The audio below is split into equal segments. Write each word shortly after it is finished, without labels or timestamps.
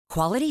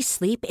Quality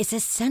sleep is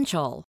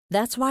essential.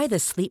 That's why the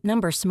Sleep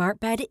Number Smart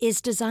Bed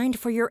is designed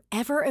for your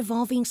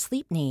ever-evolving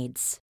sleep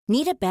needs.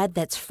 Need a bed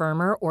that's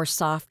firmer or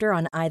softer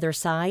on either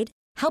side?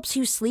 Helps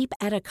you sleep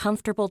at a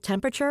comfortable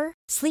temperature?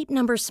 Sleep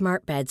Number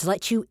Smart Beds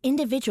let you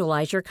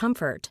individualize your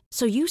comfort,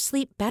 so you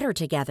sleep better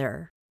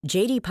together.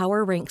 J.D.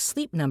 Power ranks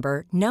Sleep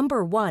Number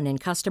number 1 in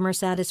customer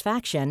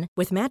satisfaction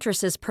with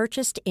mattresses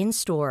purchased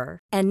in-store.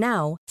 And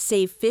now,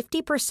 save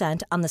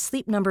 50% on the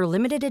Sleep Number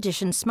Limited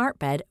Edition Smart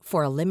Bed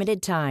for a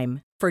limited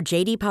time. For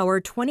J.D. Power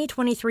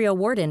 2023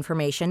 award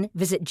information,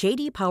 visit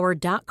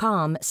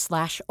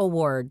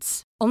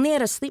jdpower.com/awards. Only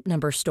at a Sleep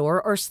Number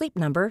store or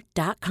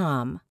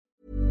sleepnumber.com.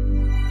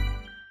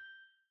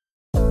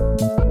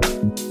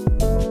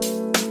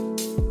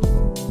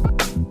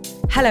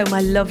 Hello,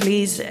 my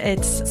lovelies.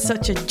 It's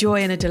such a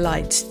joy and a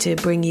delight to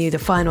bring you the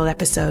final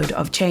episode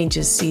of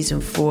Changes Season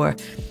 4.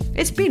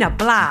 It's been a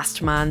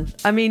blast, man.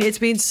 I mean, it's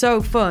been so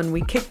fun.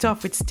 We kicked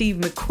off with Steve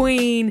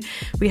McQueen.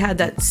 We had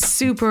that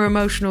super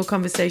emotional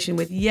conversation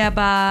with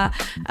Yeba.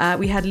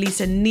 We had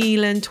Lisa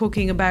Nealon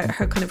talking about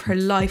her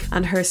life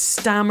and her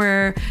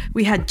stammer.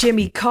 We had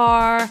Jimmy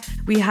Carr.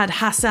 We had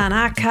Hassan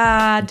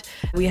Akkad.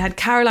 We had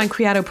Caroline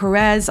Criado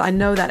Perez. I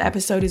know that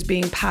episode is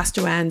being passed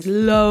around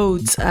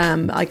loads.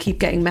 I keep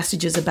getting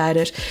messages about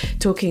it,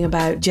 talking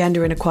about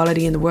gender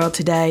inequality in the world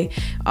today.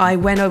 I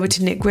went over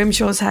to Nick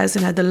Grimshaw's house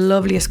and had the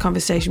loveliest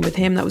conversation with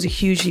him. That was a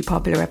hugely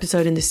popular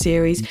episode in the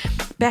series.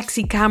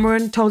 Bexy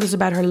Cameron told us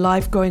about her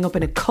life growing up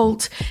in a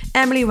cult.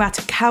 Emily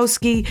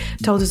Ratajkowski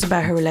told us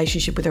about her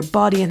relationship with her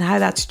body and how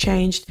that's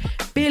changed.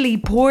 Billy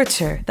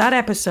Porter, that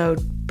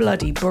episode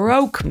bloody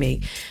broke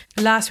me.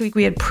 Last week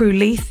we had Prue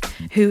Leith,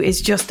 who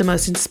is just the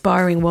most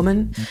inspiring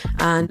woman,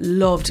 and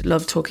loved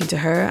talking to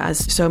her,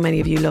 as so many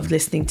of you loved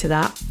listening to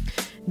that.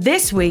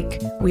 This week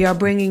we are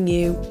bringing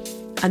you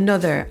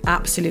another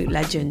absolute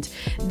legend.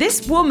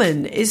 This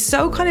woman is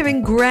so kind of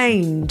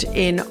ingrained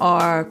in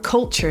our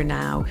culture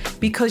now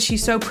because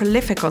she's so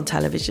prolific on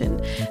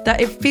television that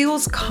it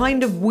feels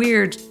kind of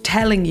weird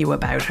telling you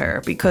about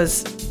her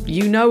because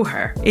you know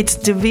her. It's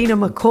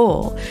Davina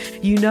McCall.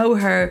 You know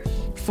her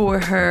for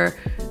her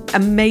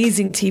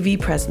amazing TV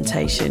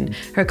presentation,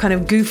 her kind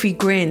of goofy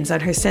grins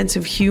and her sense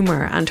of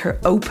humour and her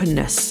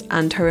openness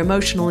and her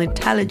emotional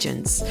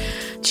intelligence.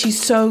 She's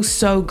so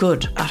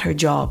good at her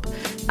job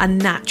and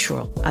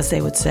natural, as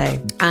they would say.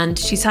 And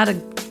she's had a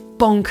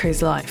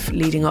bonkers life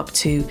leading up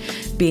to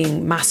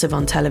being massive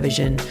on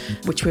television,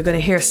 which we're going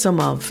to hear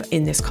some of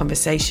in this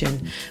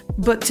conversation.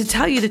 But to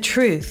tell you the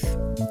truth,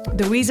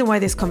 the reason why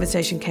this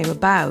conversation came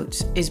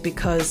about is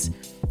because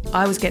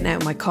I was getting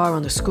out of my car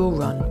on the school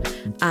run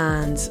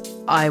and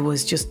I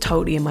was just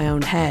totally in my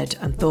own head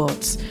and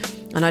thoughts.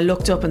 And I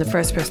looked up and the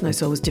first person I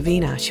saw was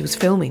Davina. She was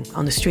filming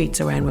on the streets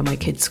around where my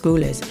kids'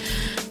 school is.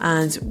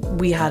 And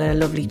we had a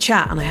lovely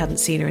chat and I hadn't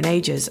seen her in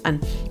ages.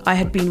 And I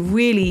had been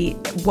really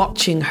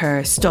watching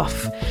her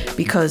stuff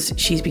because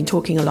she's been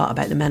talking a lot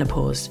about the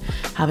menopause,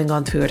 having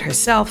gone through it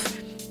herself.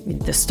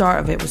 The start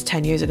of it was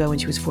 10 years ago when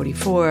she was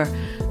 44.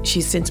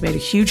 She's since made a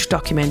huge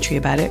documentary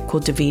about it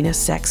called Davina,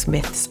 Sex,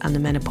 Myths and the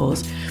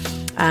Menopause.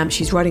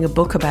 She's writing a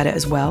book about it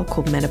as well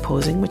called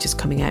Menopausing, which is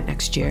coming out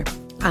next year.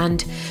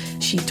 And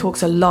she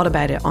talks a lot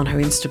about it on her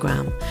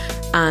Instagram.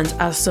 And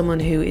as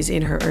someone who is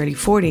in her early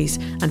 40s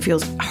and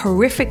feels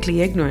horrifically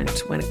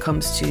ignorant when it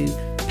comes to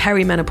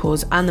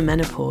perimenopause and the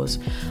menopause,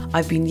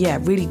 I've been,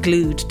 really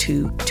glued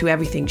to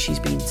everything she's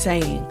been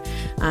saying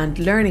and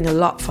learning a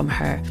lot from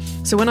her.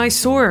 So when I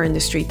saw her in the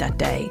street that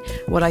day,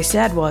 what I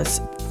said was,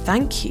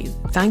 thank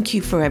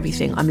you for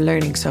everything. I'm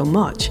learning so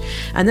much.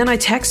 And then I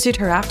texted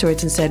her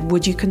afterwards and said,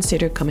 would you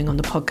consider coming on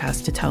the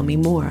podcast to tell me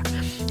more?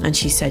 And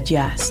she said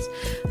yes.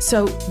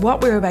 So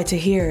what we're about to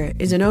hear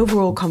is an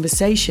overall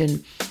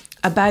conversation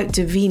about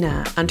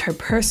Davina and her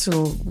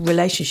personal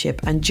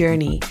relationship and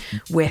journey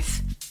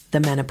with the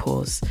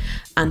menopause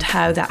and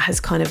how that has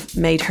kind of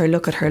made her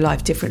look at her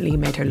life differently,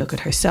 made her look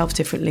at herself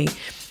differently,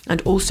 and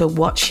also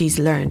what she's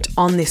learned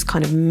on this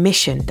kind of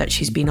mission that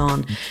she's been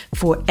on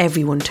for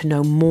everyone to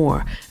know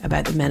more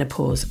about the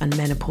menopause and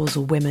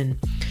menopausal women.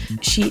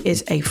 She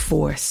is a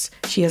force.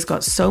 She has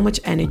got so much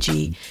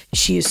energy.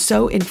 She is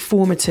so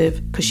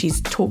informative because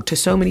she's talked to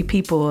so many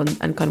people and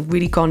kind of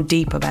really gone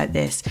deep about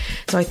this.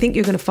 So I think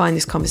you're going to find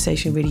this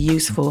conversation really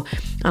useful.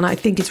 And I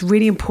think it's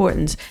really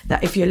important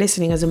that if you're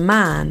listening as a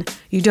man,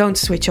 you don't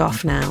switch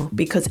off now,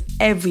 because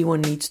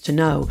everyone needs to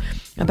know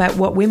about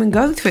what women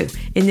go through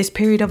in this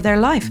period of their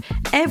life.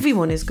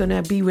 Everyone is going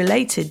to be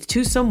related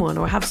to someone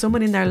or have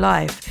someone in their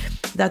life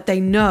that they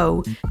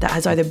know that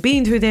has either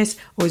been through this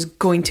or is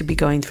going to be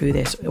going through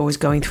this or is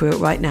going through it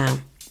right now.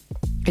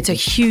 It's a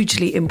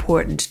hugely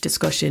important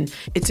discussion.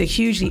 It's a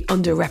hugely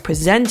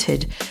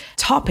underrepresented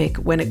topic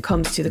when it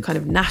comes to the kind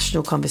of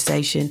national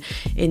conversation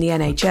in the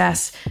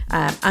NHS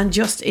and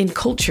just in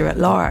culture at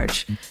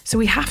large. So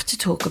we have to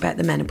talk about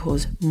the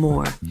menopause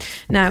more.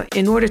 Now,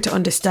 in order to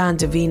understand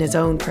Davina's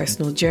own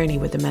personal journey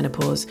with the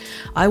menopause,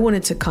 I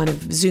wanted to kind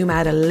of zoom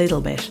out a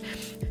little bit.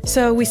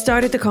 So we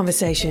started the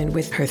conversation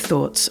with her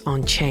thoughts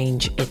on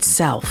change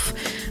itself,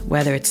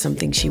 whether it's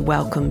something she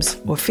welcomes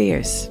or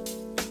fears.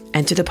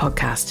 enter the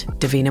podcast,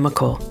 Davina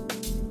McCall.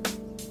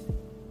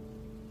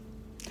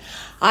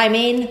 I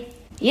mean,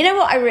 you know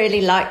what I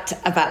really liked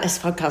about this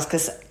podcast?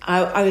 Because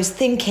I was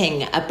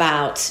thinking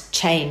about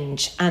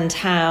change and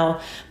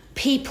how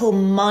people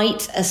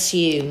might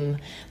assume,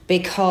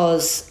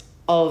 because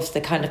of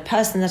the kind of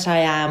person that I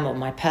am or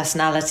my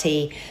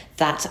personality,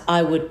 that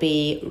I would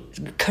be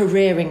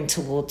careering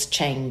towards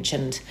change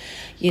and,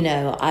 you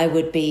know, I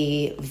would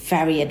be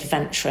very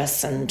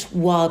adventurous and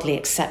wildly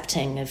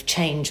accepting of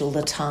change all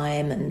the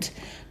time and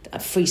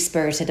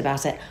free-spirited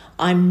about it.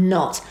 I'm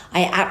not.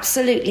 I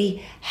absolutely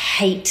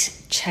hate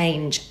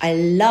change. I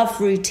love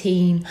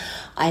routine.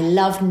 I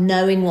love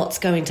knowing what's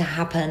going to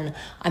happen.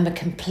 I'm a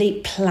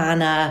complete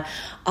planner.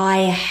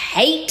 I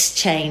hate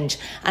change,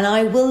 and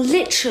I will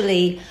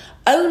literally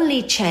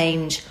only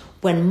change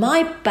when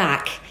my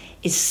back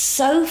is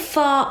so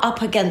far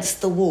up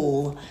against the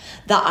wall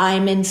that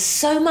I'm in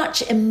so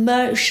much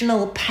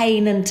emotional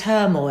pain and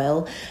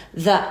turmoil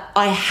that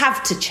I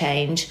have to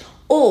change,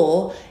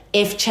 or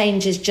if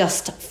change is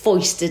just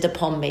foisted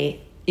upon me,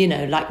 you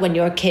know, like when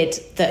you're a kid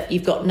that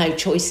you've got no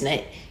choice in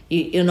it,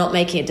 you're not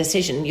making a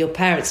decision, your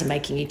parents are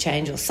making you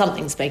change or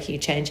something's making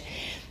you change.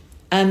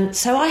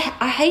 So I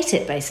hate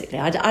it, basically.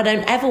 I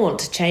don't ever want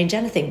to change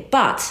anything.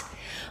 But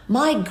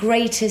my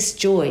greatest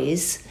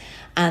joys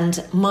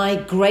and my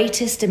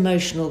greatest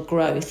emotional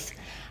growth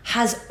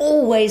has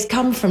always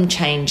come from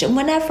change. And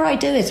whenever I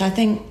do it, I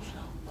think,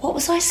 what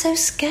was I so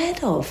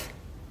scared of?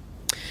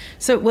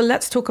 So, well,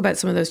 let's talk about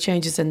some of those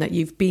changes then that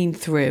you've been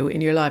through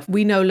in your life.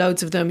 We know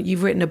loads of them.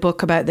 You've written a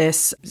book about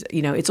this.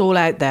 You know, it's all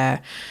out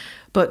there.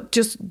 But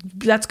just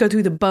let's go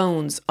through the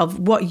bones of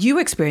what you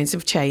experienced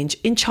of change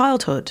in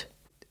childhood.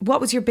 What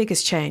was your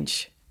biggest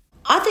change?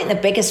 I think the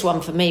biggest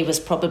one for me was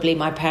probably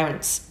my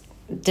parents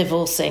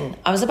divorcing.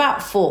 I was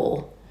about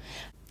 4.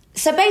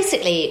 So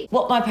basically,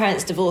 what my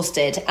parents divorced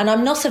did, and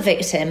I'm not a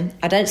victim,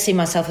 I don't see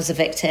myself as a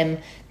victim.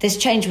 This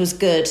change was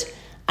good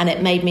and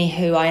it made me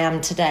who I am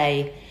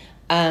today.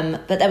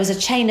 But there was a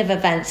chain of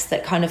events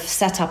that kind of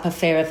set up a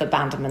fear of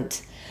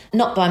abandonment,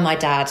 not by my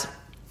dad,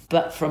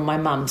 but from my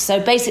mum.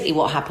 So basically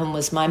what happened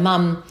was my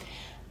mum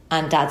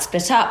and dad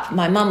split up.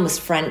 My mum was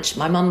French.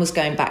 My mum was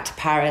going back to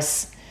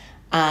Paris.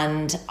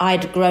 And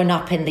I'd grown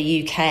up in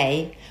the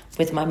UK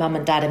with my mum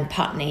and dad in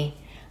Putney.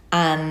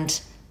 And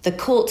the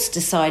courts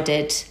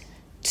decided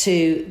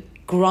to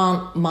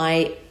grant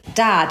my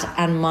dad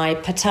and my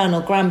paternal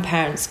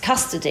grandparents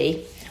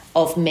custody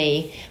of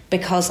me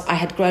because I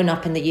had grown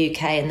up in the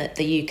UK and that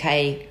the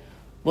UK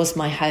was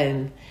my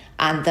home,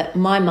 and that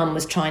my mum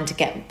was trying to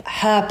get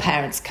her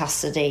parents'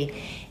 custody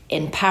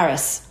in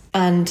Paris.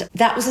 And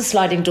that was a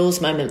sliding doors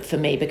moment for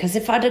me, because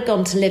if I'd have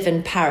gone to live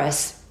in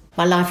Paris,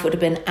 my life would have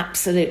been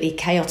absolutely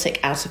chaotic,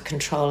 out of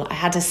control. I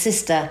had a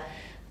sister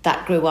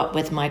that grew up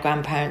with my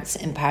grandparents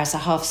in Paris, a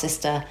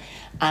half-sister,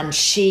 and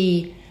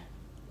she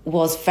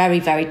was very,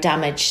 very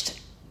damaged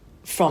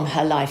from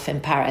her life in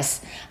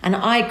Paris. And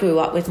I grew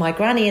up with my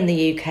granny in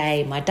the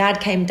UK. My dad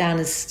came down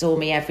and saw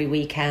me every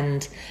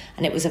weekend,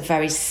 and it was a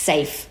very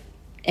safe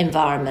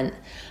environment.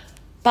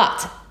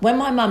 But when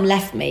my mum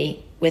left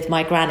me with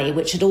my granny,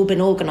 which had all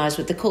been organised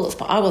with the courts,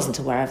 but I wasn't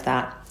aware of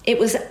that, it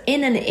was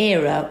in an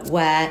era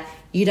where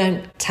you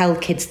don't tell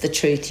kids the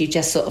truth, you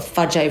just sort of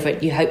fudge over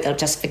it, you hope they'll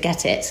just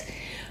forget it.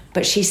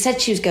 But she said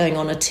she was going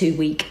on a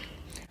 2-week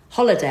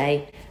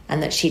holiday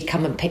and that she'd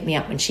come and pick me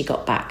up when she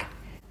got back.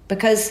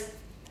 Because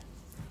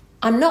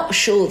I'm not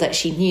sure that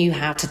she knew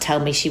how to tell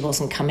me she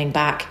wasn't coming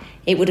back.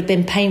 It would have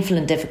been painful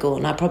and difficult,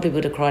 and I probably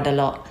would have cried a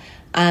lot.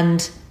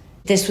 And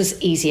this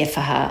was easier for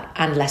her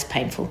and less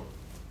painful.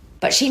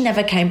 But she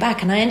never came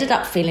back, and I ended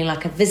up feeling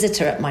like a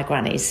visitor at my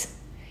granny's,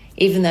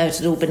 even though it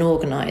had all been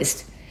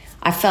organised.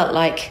 I felt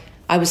like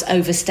I was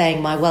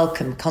overstaying my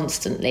welcome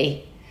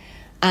constantly,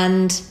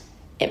 and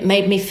it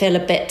made me feel a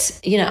bit,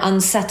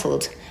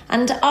 unsettled.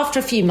 And after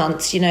a few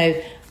months,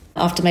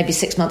 after maybe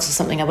 6 months or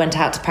something, I went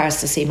out to Paris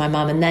to see my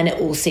mum, and then it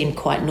all seemed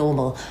quite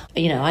normal.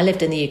 I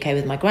lived in the UK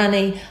with my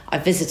granny, I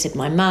visited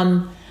my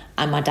mum,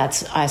 and my dad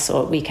I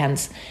saw at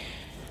weekends.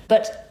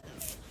 But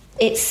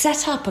it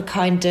set up a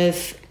kind of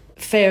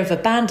fear of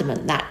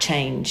abandonment, that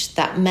change.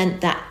 That meant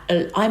that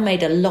I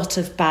made a lot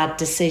of bad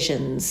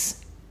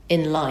decisions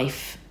in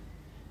life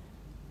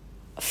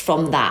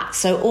from that.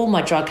 So all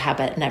my drug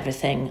habit and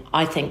everything,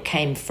 I think,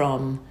 came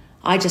from,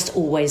 I just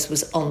always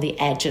was on the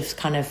edge of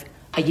kind of,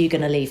 are you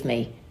going to leave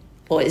me?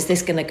 Or is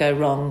this going to go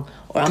wrong?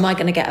 Or am I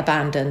going to get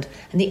abandoned?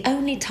 And the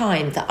only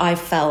time that I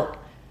felt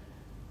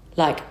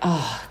like,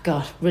 oh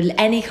God,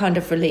 any kind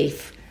of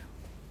relief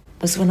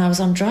was when I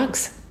was on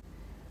drugs.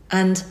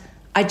 And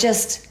I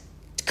just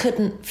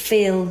couldn't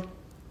feel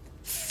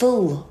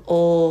full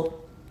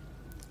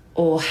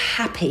or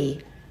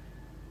happy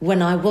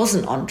when I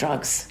wasn't on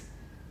drugs.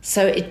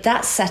 So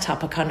that set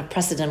up a kind of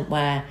precedent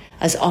where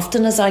as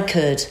often as I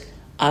could,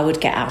 I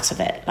would get out of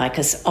it, like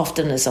as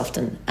often.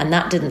 And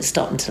that didn't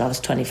stop until I was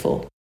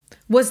 24.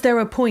 Was there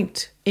a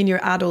point in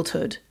your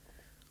adulthood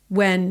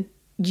when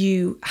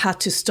you had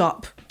to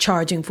stop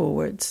charging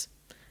forwards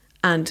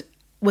and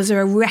Was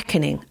there a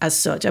reckoning as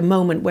such, a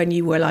moment when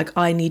you were like,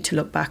 I need to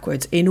look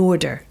backwards in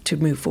order to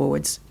move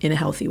forwards in a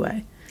healthy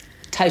way?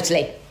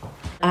 Totally.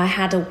 I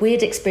had a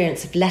weird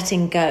experience of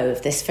letting go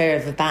of this fear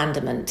of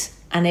abandonment,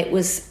 and it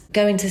was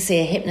going to see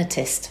a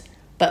hypnotist,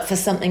 but for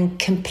something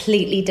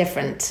completely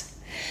different.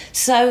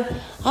 So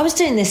I was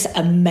doing this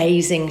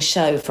amazing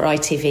show for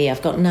ITV.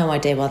 I've got no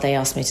idea why they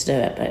asked me to do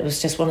it, but it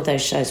was just one of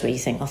those shows where you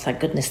think, oh,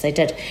 thank goodness they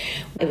did.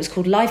 It was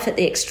called Life at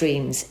the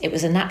Extremes. It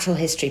was a natural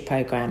history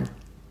programme.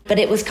 But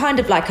it was kind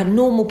of like a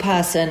normal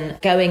person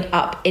going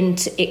up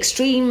into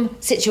extreme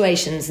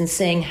situations and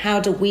seeing how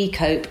do we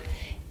cope,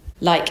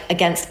 like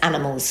against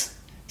animals.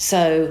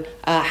 So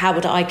how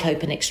would I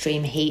cope in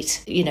extreme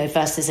heat,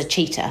 versus a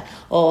cheetah?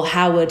 Or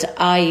how would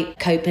I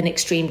cope in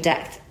extreme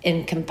depth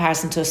in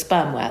comparison to a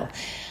sperm whale?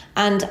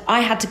 And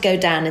I had to go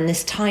down in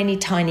this tiny,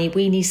 tiny,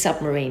 weeny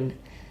submarine,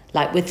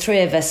 like with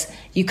three of us.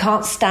 You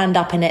can't stand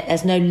up in it.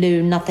 There's no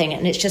loo, nothing.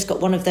 And it's just got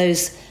one of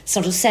those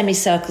sort of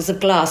semicircles of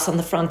glass on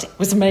the front. It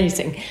was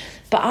amazing.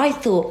 But I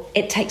thought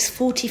it takes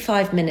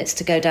 45 minutes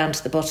to go down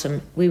to the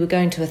bottom. We were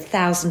going to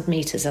 1,000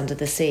 metres under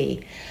the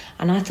sea.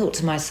 And I thought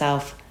to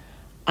myself,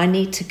 I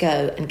need to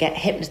go and get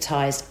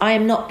hypnotised. I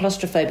am not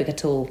claustrophobic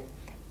at all,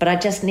 but I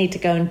just need to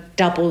go and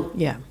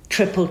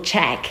triple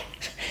check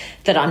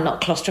that I'm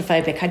not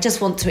claustrophobic. I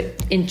just want to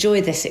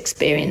enjoy this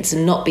experience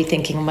and not be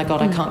thinking, oh my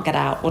God, I can't get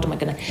out. What am I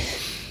going to...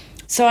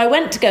 So I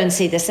went to go and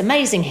see this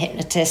amazing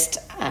hypnotist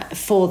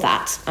for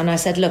that. And I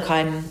said, look,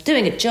 I'm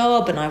doing a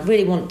job and I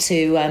really want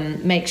to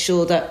make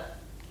sure that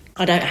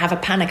I don't have a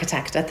panic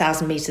attack at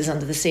 1,000 metres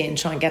under the sea and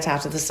try and get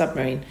out of the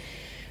submarine.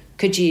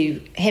 Could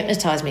you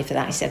hypnotise me for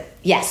that? He said,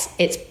 yes,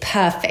 it's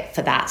perfect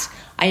for that.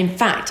 In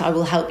fact, I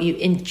will help you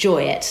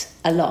enjoy it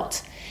a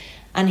lot.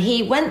 And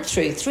he went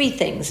through three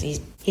things.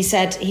 He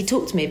said, he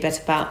talked to me a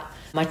bit about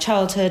my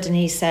childhood, and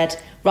he said,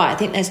 right, I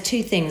think there's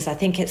two things. I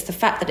think it's the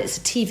fact that it's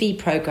a TV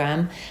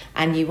programme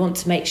and you want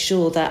to make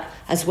sure that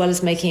as well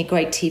as making a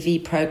great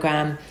TV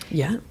programme,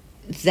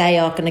 they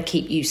are going to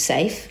keep you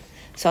safe.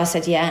 So I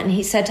said, yeah. And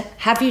he said,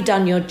 have you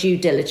done your due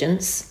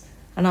diligence?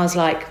 And I was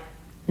like,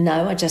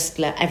 no, I just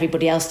let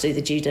everybody else do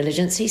the due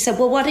diligence. He said,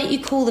 well, why don't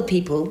you call the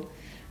people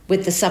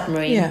with the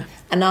submarine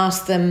and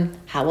ask them,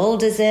 how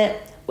old is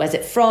it? Where's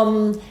it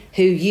from?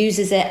 Who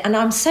uses it? And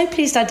I'm so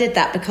pleased I did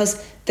that,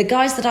 because the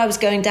guys that I was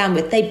going down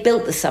with, they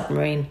built the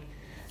submarine.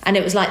 And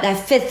it was like their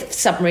 5th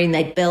submarine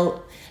they'd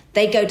built.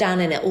 They go down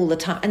in it all the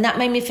time. And that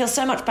made me feel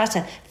so much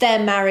better.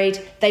 They're married.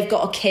 They've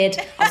got a kid.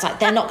 I was like,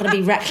 they're not going to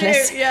be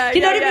reckless. You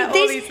know what I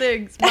mean? All these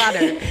things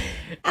matter.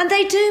 And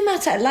they do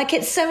matter. Like,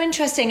 it's so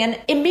interesting. And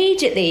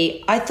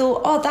immediately I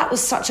thought, oh, that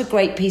was such a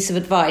great piece of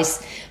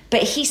advice.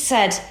 But he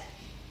said,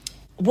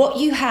 what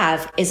you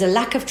have is a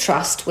lack of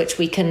trust, which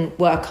we can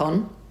work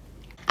on.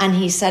 And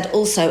he said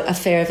also a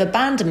fear of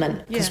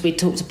abandonment, because we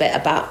talked a bit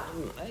about,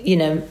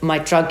 my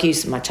drug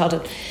use and my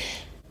childhood.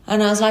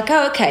 And I was like,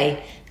 oh,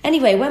 okay.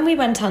 Anyway, when we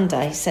went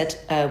under, he said,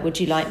 would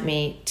you like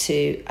me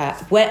to...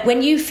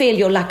 when you feel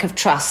your lack of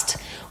trust,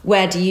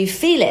 where do you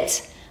feel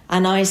it?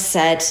 And I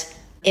said,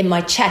 in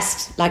my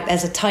chest, like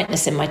there's a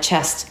tightness in my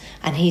chest.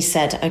 And he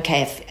said,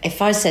 okay,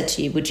 if I said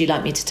to you, would you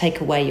like me to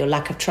take away your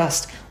lack of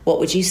trust, what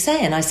would you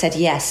say? And I said,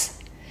 yes.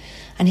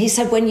 And he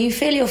said, when you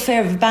feel your fear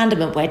of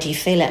abandonment, where do you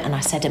feel it? And I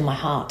said, in my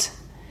heart.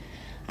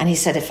 And he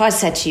said, if I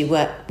said to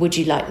you, would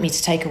you like me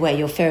to take away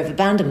your fear of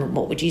abandonment,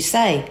 what would you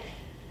say?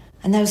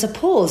 And there was a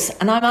pause,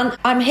 and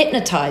I'm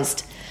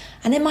hypnotised.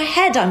 And in my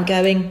head, I'm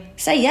going,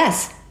 say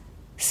yes,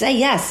 say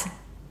yes,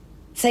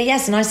 say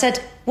yes. And I said,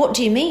 what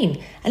do you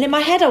mean? And in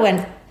my head, I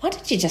went, why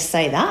did you just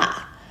say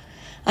that?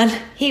 And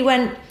he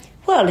went,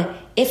 well,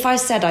 if I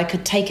said I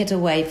could take it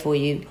away for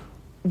you,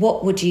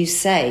 what would you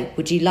say?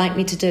 Would you like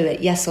me to do it,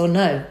 yes or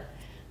no?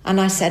 And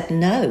I said,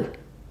 no.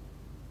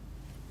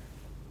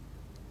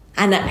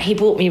 And he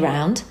brought me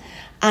round,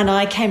 and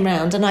I came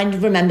round, and I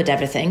remembered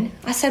everything.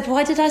 I said,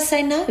 why did I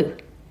say no?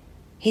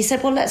 He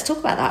said, well, let's talk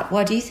about that.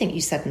 Why do you think you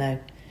said no?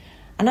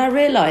 And I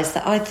realised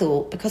that I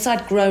thought, because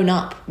I'd grown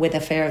up with a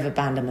fear of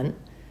abandonment,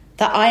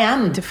 that I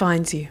am... It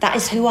defines you. That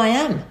is who I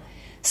am.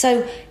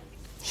 So,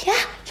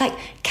 like,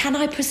 can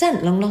I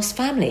present long lost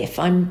family if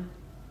I'm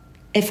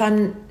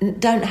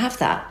don't have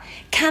that?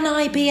 Can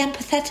I be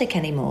empathetic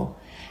anymore?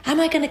 Am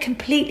I going to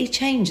completely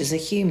change as a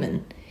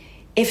human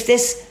if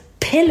this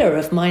pillar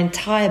of my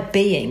entire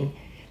being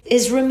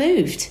is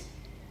removed?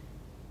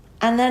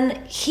 And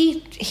then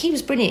he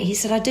was brilliant. He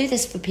said, I do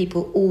this for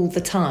people all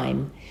the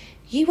time.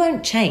 You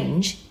won't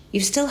change.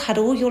 You've still had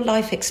all your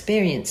life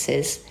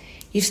experiences.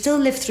 You've still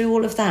lived through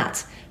all of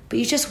that. But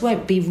you just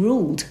won't be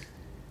ruled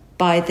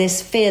by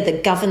this fear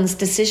that governs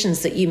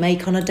decisions that you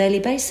make on a daily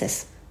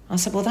basis. I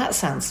said, well, that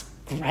sounds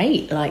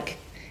great. Like,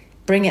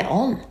 bring it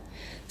on.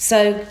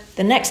 So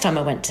the next time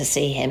I went to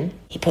see him,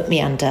 he put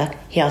me under.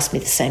 He asked me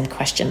the same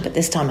question, but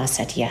this time I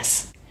said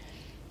yes.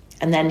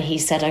 And then he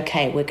said,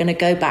 okay, we're going to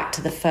go back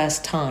to the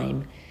first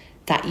time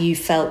that you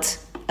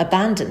felt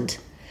abandoned.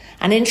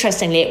 And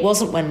interestingly, it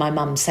wasn't when my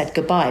mum said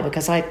goodbye,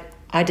 because I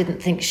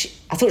didn't think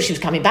I thought she was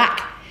coming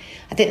back.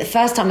 I think the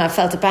first time I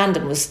felt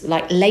abandoned was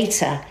like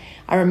later.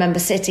 I remember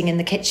sitting in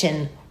the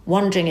kitchen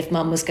wondering if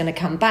mum was going to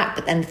come back,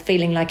 but then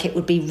feeling like it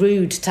would be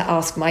rude to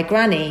ask my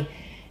granny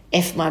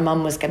if my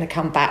mum was going to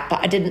come back,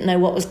 but I didn't know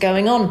what was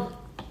going on.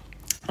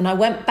 And I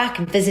went back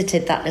and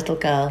visited that little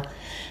girl,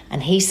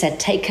 and he said,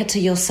 take her to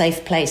your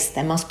safe place.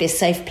 There must be a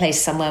safe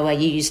place somewhere where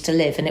you used to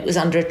live. And it was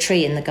under a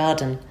tree in the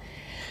garden.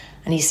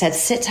 And he said,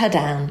 sit her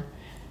down.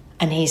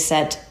 And he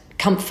said,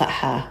 comfort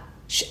her.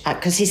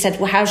 Because he said,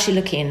 well, how's she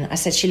looking? I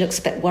said, she looks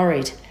a bit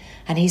worried.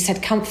 And he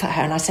said, comfort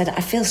her. And I said,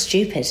 I feel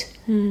stupid.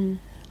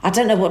 I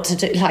don't know what to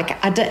do.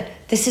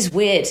 This is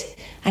weird.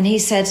 And he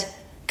said,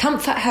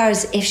 comfort her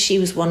as if she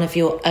was one of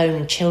your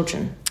own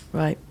children.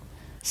 Right.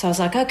 So I was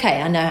like,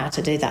 okay, I know how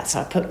to do that.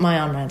 So I put my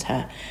arm around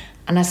her.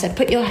 And I said,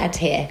 put your head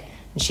here.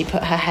 And she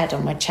put her head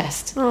on my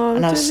chest. Oh,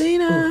 and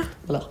Davina.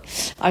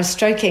 I was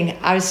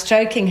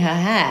stroking her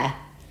hair.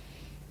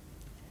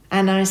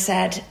 And I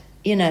said,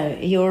 you know,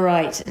 you're all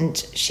right. And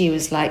she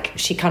was like,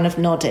 she kind of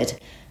nodded.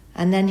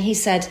 And then he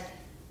said,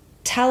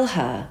 tell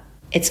her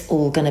it's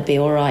all going to be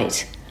all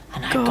right.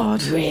 And I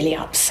got really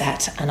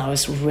upset and I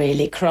was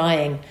really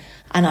crying.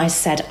 And I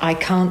said, I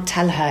can't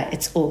tell her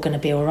it's all going to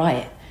be all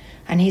right.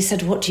 And he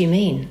said, what do you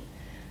mean?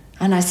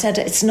 And I said,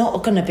 it's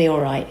not going to be all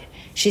right.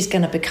 She's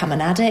going to become an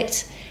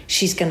addict.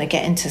 She's going to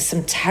get into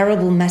some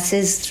terrible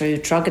messes through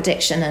drug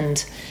addiction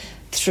and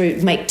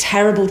make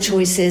terrible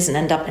choices and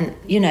end up in,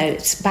 you know,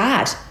 it's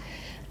bad.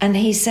 And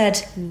he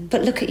said,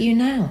 but look at you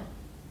now.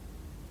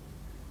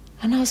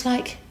 And I was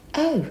like,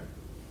 oh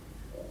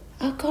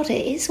God,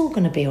 it is all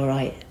going to be all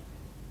right.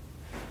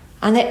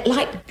 And it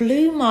like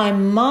blew my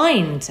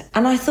mind.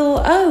 And I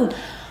thought, oh,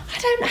 I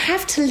don't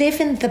have to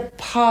live in the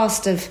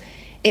past of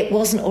it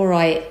wasn't all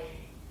right.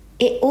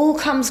 It all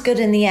comes good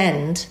in the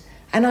end.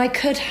 And I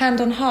could, hand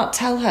on heart,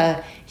 tell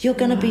her, you're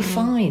going to be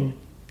fine.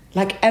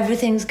 Like,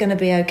 everything's going to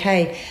be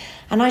okay.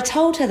 And I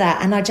told her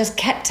that, and I just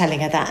kept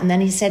telling her that. And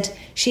then he said,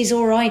 she's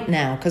all right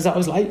now. Because I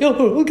was like,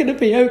 oh, we're going to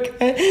be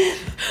okay.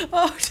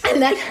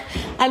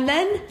 And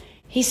then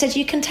he said,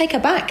 you can take her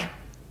back.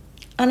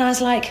 And I was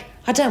like,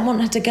 I don't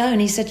want her to go. And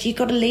he said, you've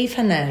got to leave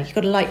her now. You've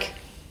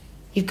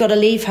got to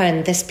leave her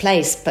in this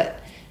place. But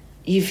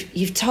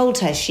you've told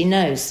her, she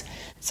knows.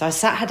 So I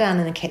sat her down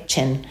in the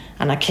kitchen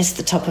and I kissed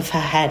the top of her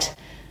head.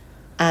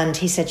 And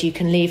he said, you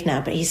can leave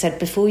now. But he said,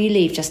 before you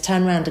leave, just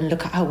turn around and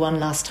look at her one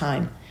last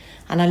time.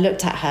 And I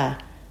looked at her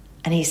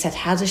and he said,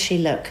 how does she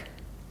look?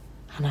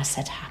 And I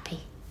said, happy.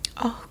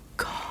 Oh,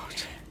 God.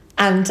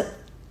 And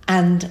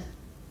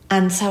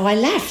so I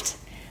left.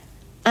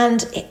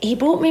 And he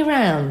brought me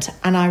round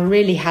and I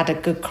really had a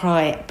good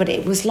cry, but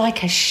it was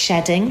like a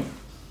shedding.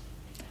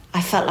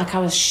 I felt like I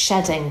was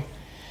shedding.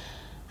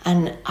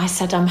 And I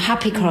said, I'm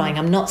happy crying.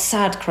 I'm not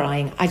sad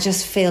crying. I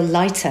just feel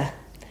lighter.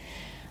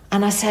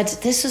 And I said,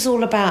 this is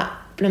all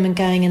about blooming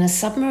going in a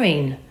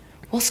submarine.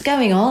 What's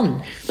going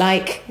on?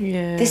 Like,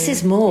 this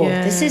is more.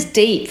 Yeah. This is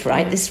deep,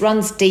 right? Yeah. This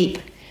runs deep.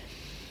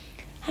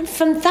 And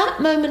from that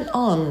moment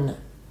on,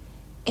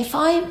 if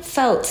I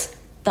felt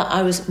that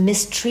I was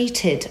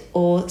mistreated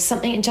or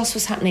something unjust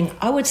was happening,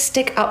 I would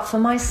stick up for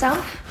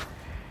myself.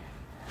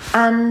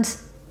 And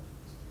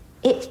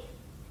it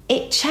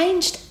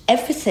changed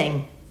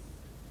everything.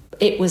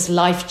 It was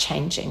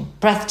life-changing,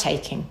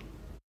 breathtaking.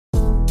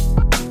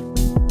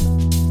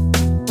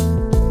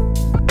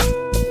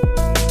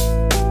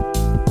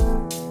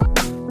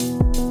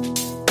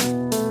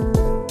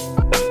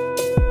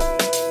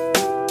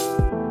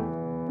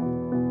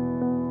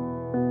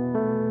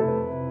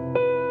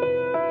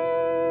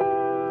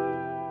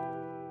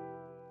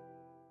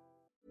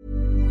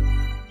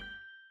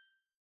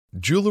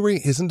 Jewelry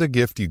isn't a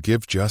gift you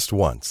give just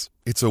once.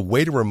 It's a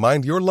way to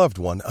remind your loved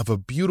one of a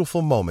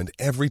beautiful moment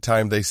every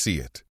time they see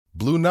it.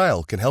 Blue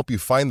Nile can help you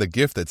find the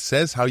gift that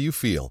says how you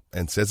feel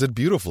and says it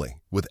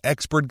beautifully, with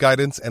expert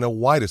guidance and a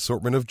wide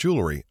assortment of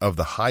jewelry of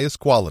the highest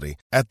quality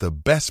at the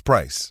best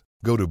price.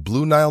 Go to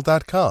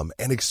BlueNile.com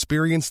and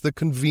experience the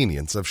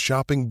convenience of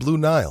shopping Blue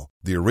Nile,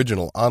 the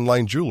original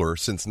online jeweler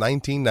since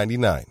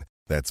 1999.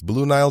 That's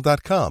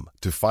BlueNile.com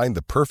to find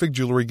the perfect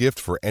jewelry gift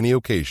for any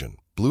occasion.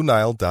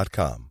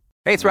 BlueNile.com.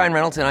 Hey, it's Ryan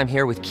Reynolds, and I'm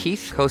here with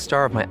Keith,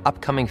 co-star of my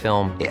upcoming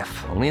film,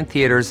 If, only in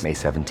theaters May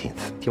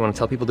 17th. Do you want to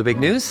tell people the big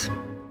news?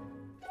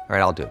 All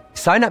right, I'll do it.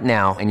 Sign up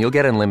now and you'll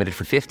get unlimited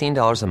for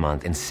 $15 a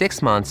month and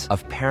 6 months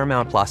of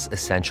Paramount Plus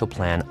Essential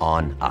Plan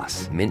on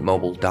us.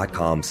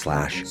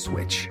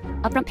 MintMobile.com/switch.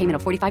 Upfront payment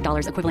of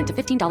 $45 equivalent to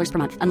 $15 per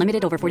month.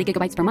 Unlimited over 40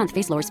 gigabytes per month.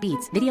 Face lower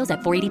speeds. Videos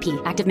at 480p.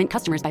 Active Mint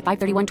customers by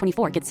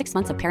 531.24 get 6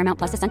 months of Paramount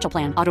Plus Essential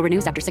Plan. Auto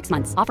renews after 6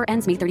 months. Offer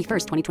ends May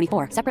 31st,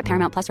 2024. Separate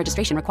Paramount Plus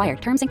registration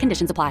required. Terms and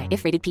conditions apply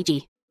if rated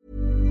PG.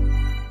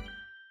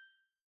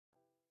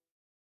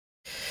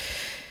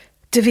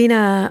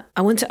 Davina,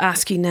 I want to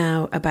ask you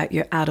now about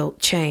your adult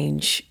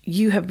change.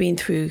 You have been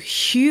through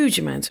huge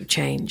amounts of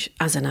change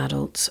as an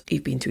adult.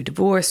 You've been through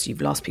divorce,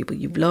 you've lost people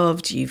you've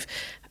loved, you've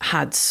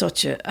had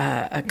such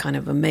a kind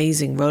of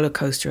amazing roller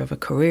coaster of a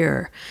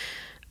career.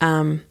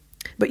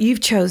 But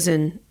you've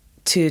chosen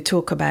to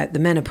talk about the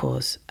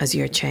menopause as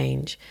your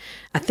change,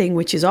 a thing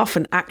which is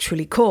often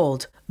actually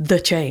called the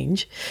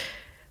change.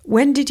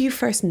 When did you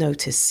first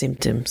notice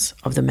symptoms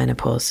of the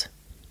menopause?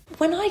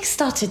 when I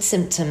started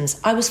symptoms,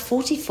 I was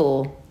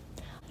 44.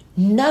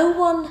 No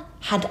one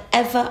had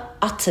ever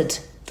uttered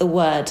the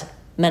word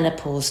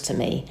menopause to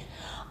me.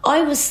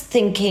 I was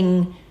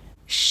thinking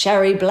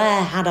Sherry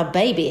Blair had a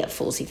baby at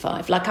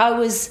 45. Like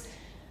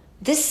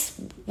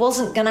this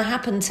wasn't going to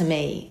happen to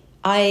me.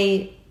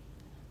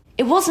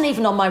 It wasn't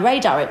even on my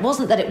radar. It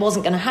wasn't that it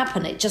wasn't going to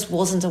happen. It just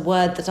wasn't a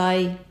word that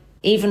I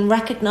even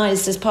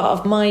recognised as part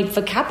of my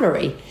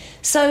vocabulary.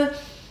 So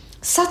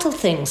subtle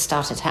things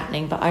started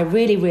happening, but I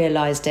really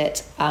realised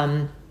it.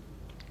 I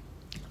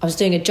was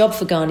doing a job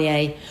for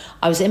Garnier.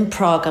 I was in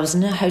Prague. I was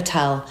in a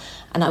hotel,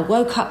 and I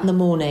woke up in the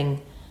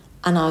morning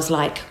and I was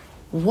like,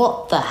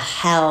 what the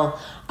hell?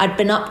 I'd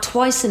been up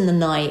twice in the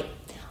night.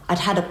 I'd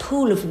had a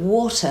pool of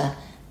water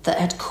that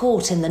had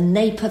caught in the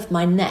nape of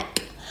my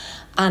neck.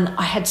 And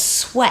I had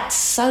sweat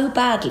so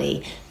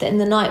badly that in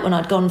the night when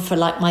I'd gone for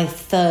like my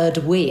third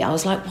wee, I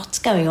was like, what's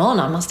going on?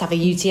 I must have a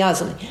UTI or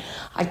something.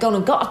 I'd gone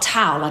and got a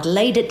towel. I'd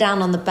laid it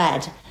down on the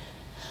bed.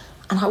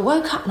 And I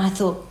woke up and I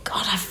thought,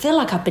 God, I feel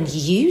like I've been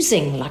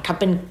I've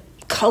been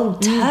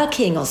cold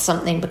turkeying or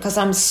something because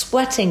I'm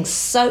sweating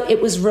so,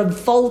 it was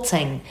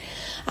revolting.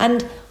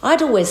 And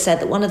I'd always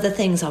said that one of the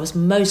things I was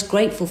most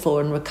grateful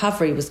for in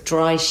recovery was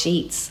dry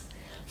sheets.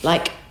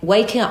 Like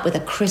waking up with a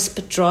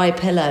crisp, dry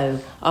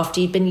pillow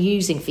after you've been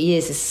using for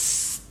years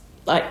is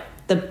like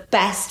the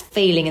best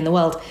feeling in the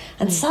world.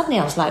 And suddenly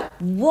I was like,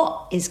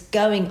 what is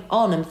going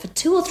on? And for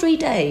 2 or 3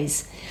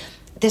 days,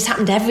 this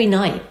happened every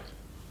night.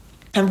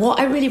 And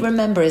what I really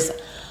remember is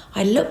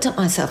I looked at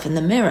myself in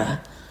the mirror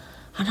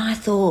and I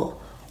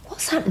thought,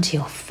 what's happened to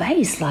your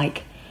face?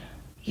 Like,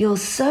 you're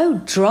so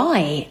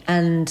dry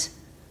and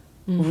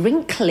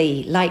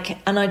wrinkly.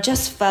 And I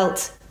just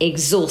felt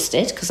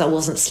exhausted because I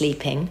wasn't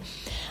sleeping.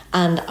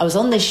 And I was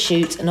on this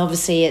shoot, and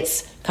obviously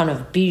it's kind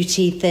of a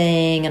beauty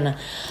thing, and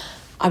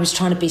I was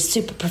trying to be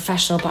super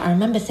professional, but I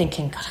remember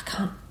thinking, God, I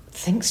can't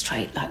think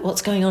straight. Like,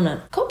 what's going on?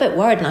 And I got a bit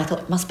worried, and I thought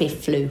it must be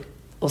flu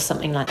or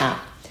something like that.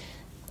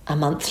 A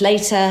month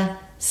later,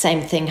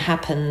 same thing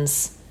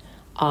happens.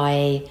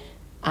 I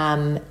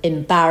am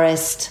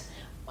embarrassed.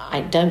 I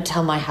don't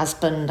tell my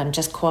husband. I'm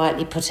just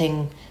quietly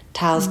putting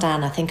towels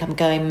down. I think I'm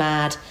going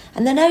mad.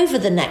 And then over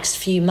the next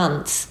few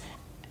months,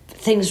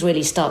 things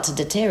really start to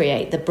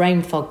deteriorate. The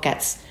brain fog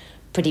gets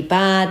pretty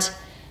bad.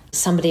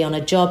 Somebody on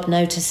a job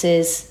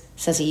notices,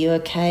 says, are you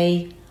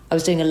okay? I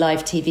was doing a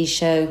live TV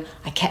show.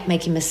 I kept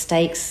making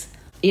mistakes.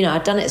 You know,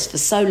 I'd done it for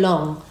so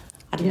long.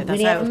 I didn't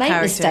really ever make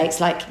mistakes.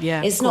 Like,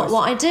 it's not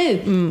what I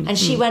do. And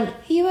she went,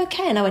 are you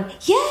okay? And I went,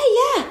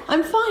 yeah,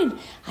 I'm fine.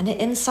 And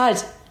inside,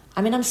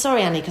 I mean, I'm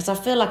sorry, Annie, because I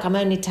feel like I'm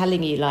only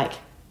telling you, like,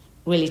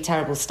 really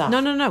terrible stuff.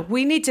 No.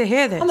 We need to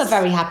hear this. I'm a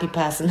very happy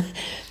person.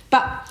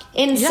 But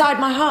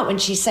inside my heart, when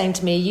she's saying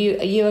to me,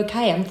 are you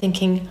okay? I'm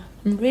thinking,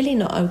 I'm really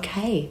not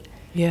okay.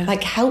 Yeah.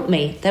 Like, help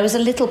me. There was a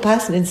little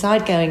person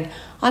inside going,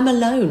 I'm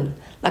alone.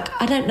 Like,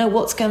 I don't know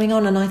what's going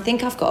on, and I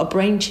think I've got a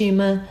brain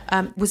tumour.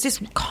 Was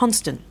this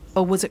constant,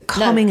 or was it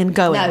coming and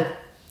going?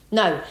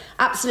 No,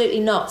 absolutely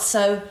not.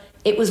 So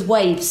it was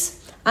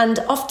waves. And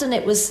often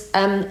it was,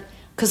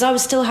 because I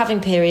was still having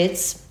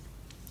periods.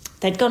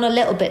 They'd gone a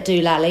little bit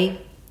doolally.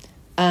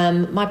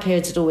 My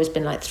periods had always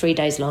been like 3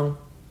 days long.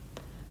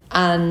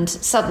 And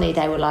suddenly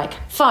they were like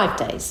 5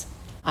 days.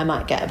 I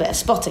might get a bit of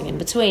spotting in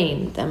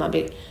between. There might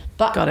be...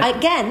 But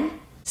again,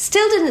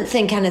 still didn't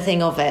think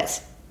anything of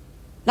it.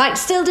 Like,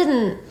 still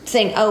didn't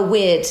think, oh,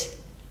 weird.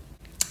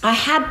 I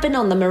had been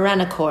on the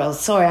Mirena coil.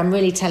 Sorry, I'm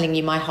really telling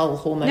you my whole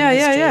hormone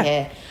history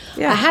here.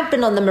 Yeah. I had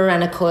been on the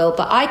Mirena coil,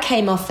 but I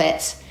came off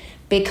it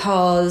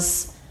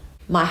because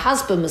my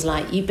husband was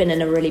like, you've been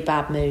in a really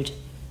bad mood.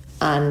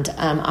 And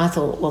I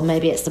thought, well,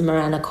 maybe it's the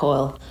Mirena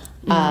coil.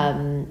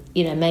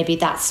 You know, maybe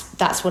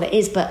that's what it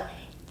is. But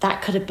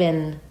that could have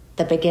been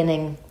the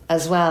beginning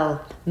as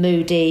well.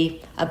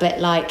 Moody, a bit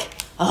like,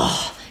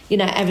 oh, you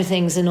know,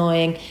 everything's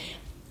annoying.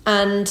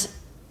 And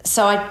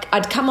so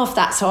I'd come off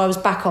that, so I was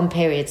back on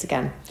periods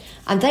again.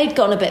 And they'd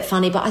gone a bit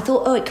funny, but I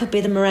thought, oh, it could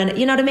be the Mirena.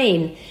 You know what I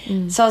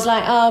mean? So I was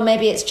like, oh,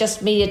 maybe it's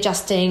just me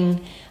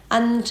adjusting.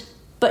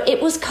 But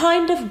it was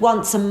kind of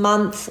once a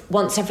month,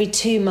 once every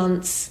 2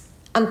 months.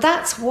 And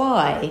that's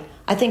why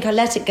I think I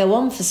let it go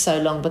on for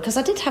so long, because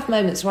I did have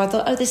moments where I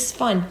thought, oh, this is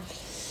fine.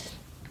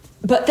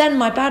 But then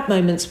my bad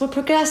moments were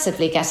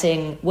progressively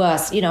getting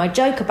worse. You know, I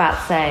joke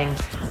about saying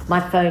my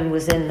phone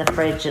was in the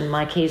fridge and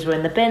my keys were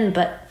in the bin,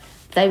 but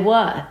they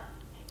were.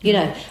 You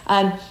know,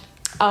 I'm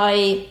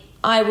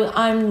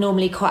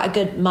normally quite a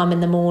good mum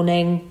in the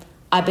morning.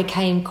 I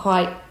became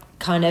quite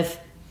kind of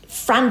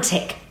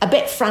frantic, a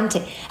bit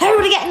frantic.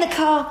 Everybody get in the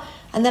car.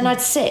 And then I'd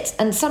sit,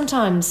 and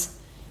sometimes,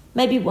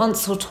 maybe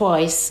once or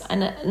twice,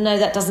 and I know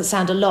that doesn't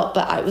sound a lot,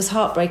 but it was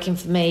heartbreaking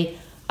for me.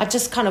 I'd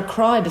just kind of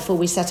cry before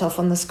we set off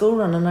on the school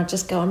run, and I'd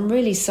just go, I'm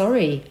really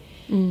sorry.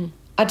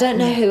 I don't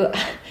know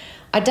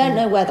I don't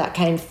know where that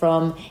came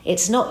from.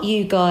 It's not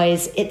you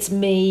guys, it's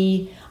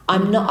me.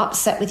 I'm not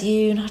upset with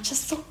you. And I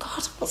just thought,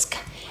 God,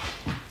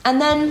 And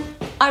then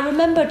I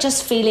remember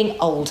just feeling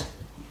old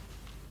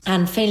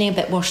and feeling a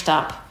bit washed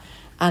up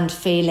and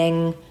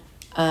feeling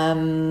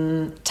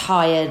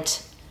tired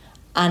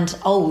and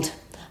old.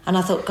 And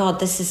I thought,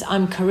 God,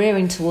 I'm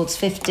careering towards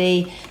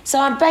 50.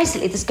 So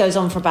this goes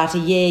on for about a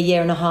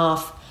year and a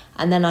half.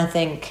 And then I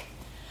think,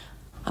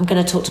 I'm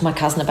going to talk to my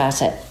cousin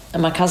about it.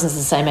 And my cousin's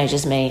the same age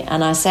as me.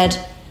 And I said,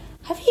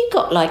 have you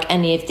got like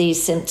any of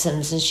these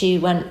symptoms? And she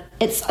went,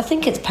 I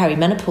think it's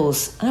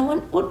perimenopause. And I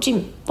went, what's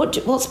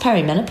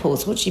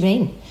perimenopause? What do you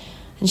mean?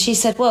 And she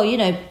said, well,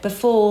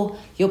 before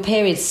your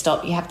periods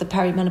stop, you have the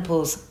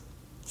perimenopause.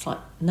 It's like,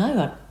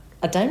 no,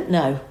 I don't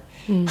know.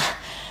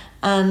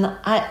 And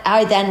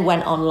I then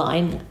went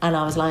online and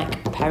I was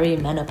like,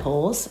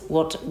 perimenopause,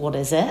 what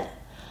is it?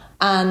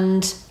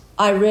 And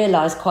I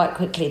realised quite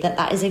quickly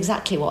that is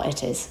exactly what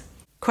it is.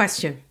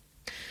 Question.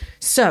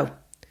 So,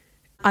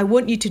 I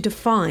want you to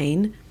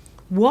define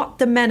what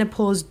the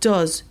menopause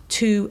does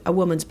to a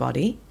woman's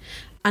body,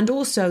 and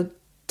also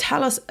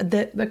tell us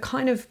the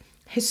kind of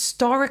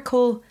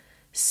historical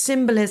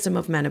symbolism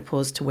of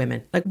menopause to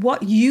women. Like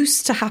what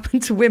used to happen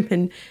to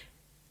women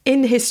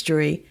in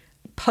history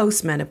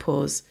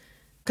post-menopause.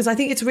 Because I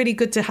think it's really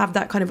good to have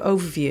that kind of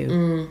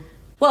overview.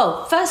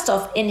 Well, first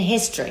off, in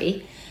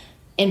history,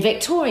 in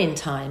Victorian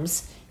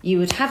times, you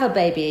would have a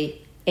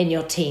baby in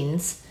your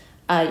teens.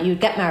 You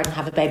would get married and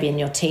have a baby in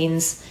your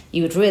teens.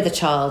 You would rear the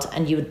child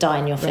and you would die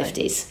in your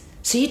 50s.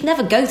 So you'd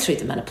never go through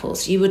the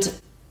menopause.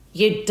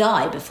 You'd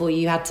die before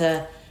you had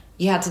to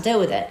deal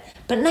with it.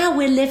 But now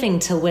we're living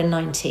till we're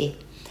 90.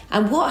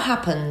 And what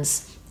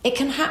happens, it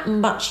can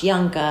happen much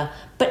younger,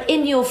 but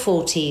in your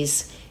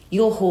 40s,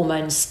 your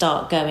hormones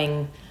start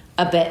going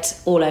a bit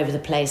all over the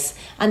place.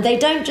 And they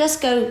don't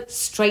just go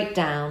straight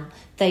down.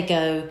 They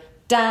go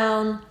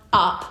down,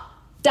 up,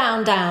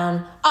 down,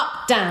 down,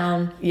 up,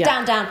 down,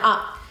 down, down,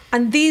 up.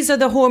 And these are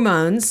the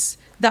hormones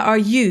that are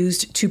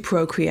used to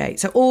procreate.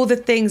 So all the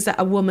things that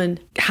a woman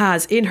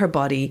has in her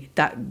body,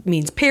 that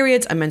means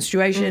periods and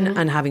menstruation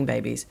and having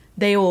babies.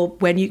 They all,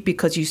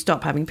 because you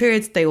stop having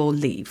periods, they all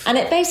leave. And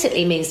it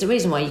basically means the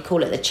reason why you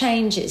call it the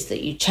change is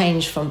that you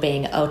change from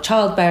being a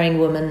childbearing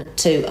woman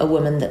to a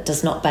woman that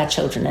does not bear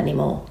children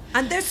anymore.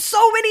 And there's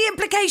so many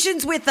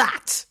implications with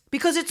that.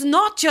 Because it's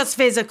not just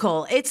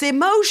physical, it's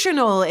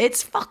emotional,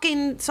 it's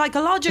fucking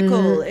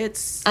psychological,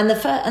 it's... And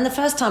the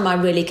first time I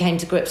really came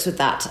to grips with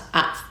that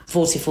at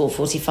 44,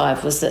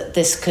 45 was that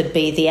this could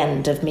be the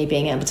end of me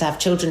being able to have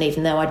children,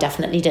 even though I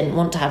definitely didn't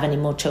want to have any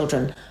more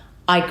children.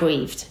 I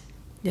grieved.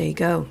 There you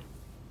go.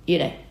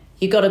 You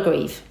got to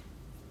grieve.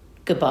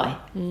 Goodbye.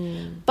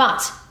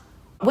 But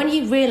when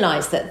you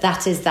realise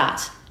that is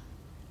that,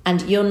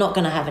 and you're not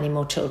going to have any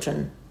more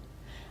children,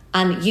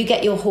 and you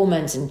get your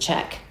hormones in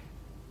check,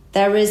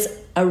 there is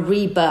a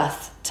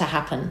rebirth to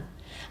happen.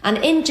 And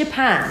in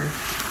Japan,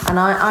 and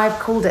I've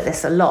called it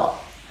this a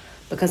lot,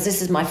 because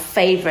this is my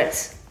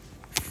favourite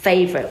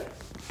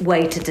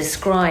way to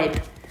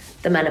describe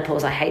the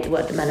menopause. I hate the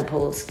word the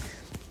menopause.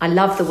 I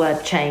love the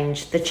word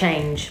change, the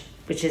change,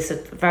 which is a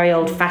very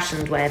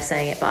old-fashioned way of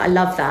saying it, but I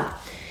love that.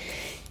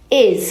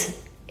 It's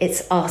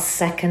our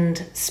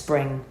second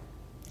spring.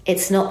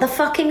 It's not the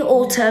fucking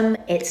autumn,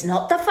 it's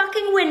not the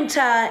fucking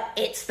winter,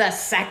 it's the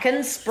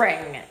second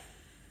spring.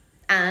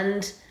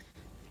 And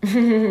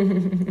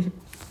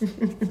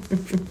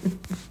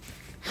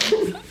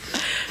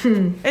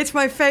it's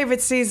my favourite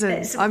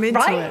season. I'm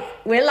into it.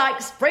 We're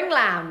like spring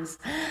lambs.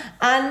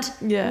 And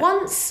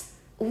once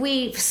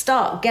we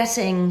start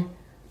getting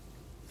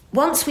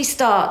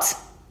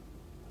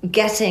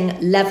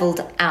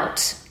levelled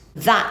out,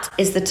 that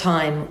is the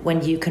time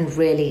when you can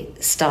really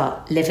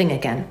start living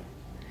again.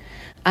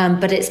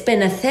 But it's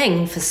been a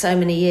thing for so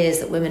many years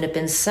that women have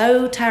been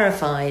so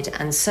terrified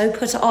and so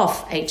put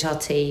off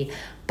HRT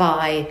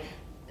by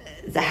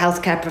the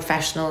healthcare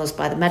professionals,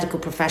 by the medical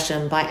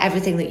profession, by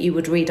everything that you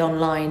would read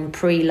online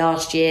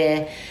pre-last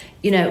year.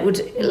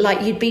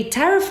 You'd be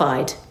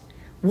terrified.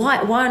 Why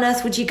on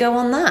earth would you go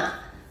on that?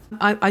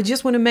 I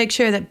just want to make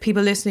sure that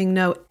people listening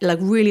know,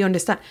 really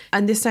understand.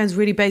 And this sounds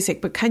really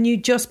basic, but can you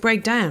just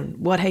break down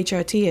what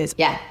HRT is?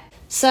 Yeah.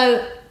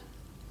 So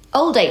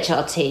old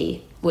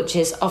HRT, which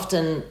is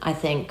often, I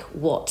think,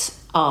 what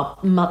our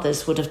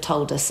mothers would have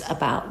told us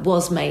about,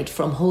 was made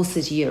from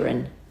horse's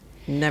urine.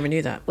 Never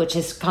knew that. Which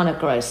is kind of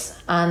gross.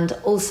 And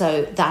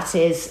also that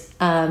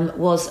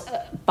was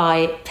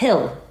by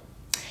pill.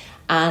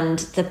 And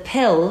the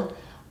pill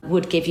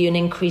would give you an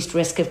increased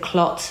risk of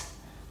clot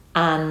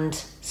and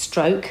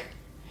stroke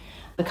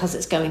because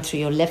it's going through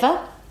your liver.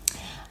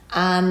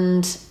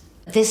 And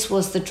this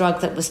was the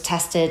drug that was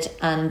tested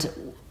and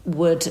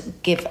would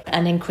give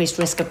an increased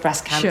risk of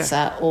breast cancer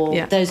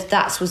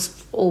that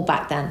was all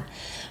back then.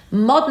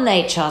 Modern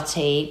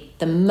HRT,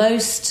 the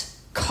most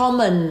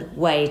common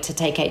way to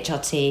take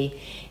HRT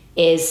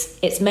is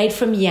it's made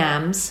from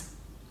yams.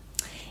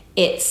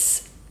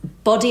 It's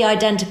body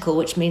identical,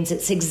 which means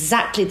it's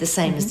exactly the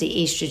same as the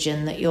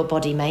estrogen that your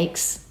body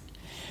makes.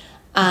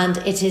 And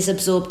it is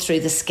absorbed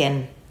through the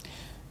skin,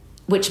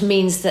 which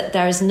means that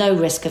there is no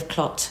risk of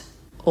clot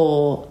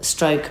or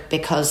stroke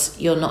because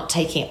you're not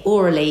taking it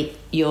orally,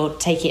 you're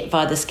taking it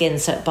via the skin,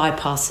 so it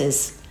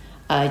bypasses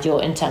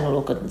your internal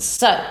organs.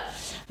 So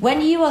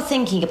When you are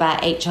thinking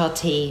about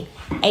HRT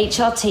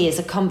is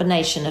a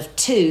combination of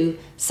 2,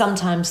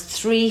 sometimes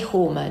 3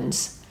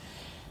 hormones.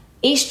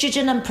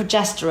 Estrogen and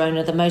progesterone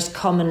are the most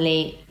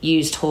commonly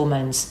used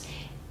hormones.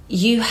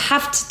 You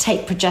have to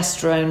take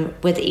progesterone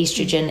with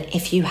estrogen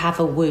if you have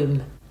a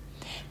womb,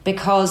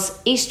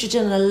 because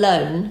estrogen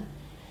alone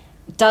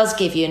does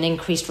give you an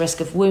increased risk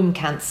of womb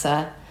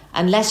cancer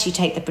unless you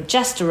take the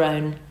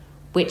progesterone,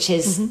 which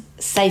is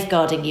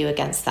safeguarding you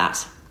against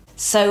that.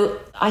 So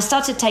I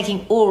started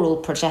taking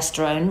oral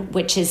progesterone,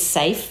 which is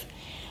safe.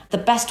 The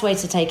best way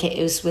to take it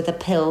is with a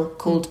pill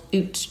called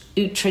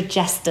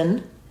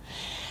Utrogestan.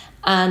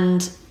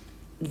 And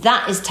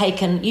that is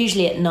taken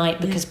usually at night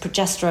because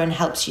progesterone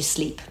helps you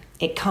sleep.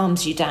 It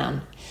calms you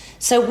down.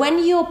 So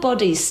when your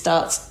body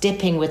starts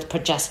dipping with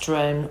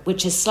progesterone,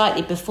 which is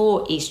slightly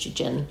before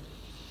estrogen,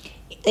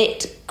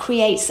 it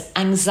creates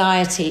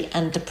anxiety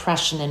and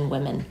depression in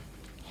women.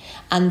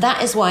 And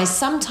that is why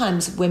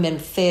sometimes women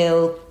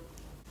feel,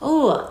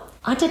 oh,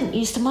 I didn't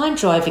used to mind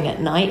driving at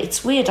night.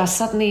 It's weird.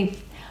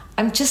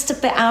 I'm just a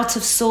bit out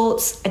of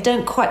sorts. I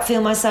don't quite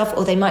feel myself.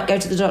 Or they might go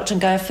to the doctor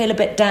and go, I feel a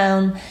bit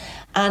down.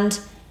 And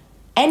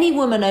any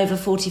woman over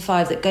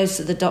 45 that goes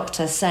to the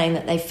doctor saying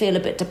that they feel a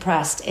bit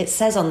depressed, it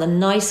says on the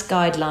NICE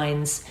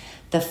guidelines,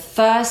 the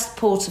first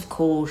port of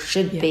call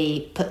should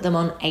be put them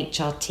on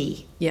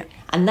HRT. Yeah.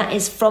 And that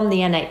is from the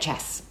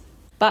NHS.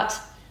 But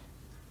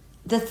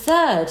the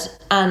third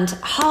and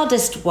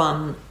hardest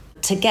one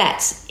to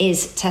get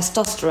is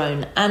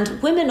testosterone.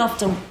 And women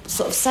often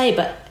sort of say,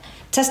 but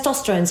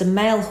testosterone's a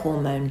male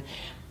hormone,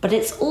 but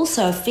it's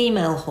also a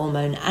female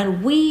hormone.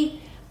 And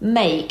we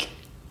make,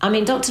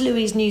 Dr.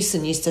 Louise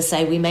Newson used to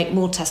say we make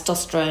more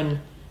testosterone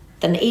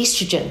than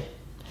estrogen.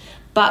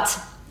 But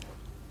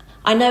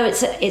I know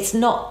it's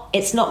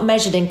not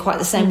measured in quite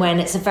the same way, and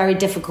it's a very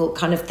difficult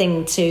kind of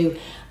thing to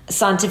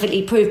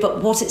scientifically prove.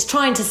 But what it's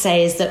trying to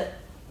say is that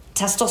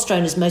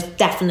testosterone is most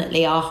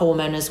definitely our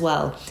hormone as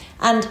well.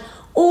 And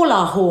all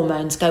our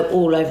hormones go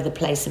all over the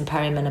place in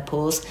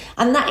perimenopause,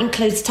 and that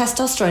includes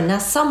testosterone. Now,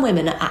 some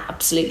women are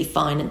absolutely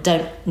fine and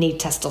don't need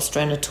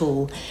testosterone at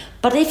all.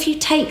 But if you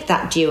take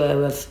that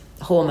duo of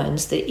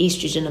hormones, the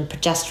estrogen and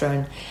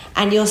progesterone,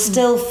 and you're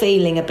still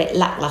feeling a bit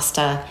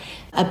lackluster,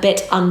 a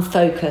bit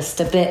unfocused,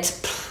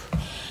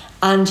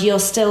 and you're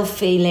still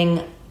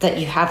feeling that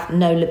you have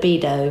no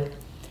libido,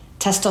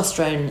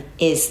 testosterone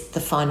is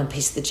the final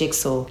piece of the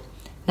jigsaw.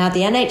 Now,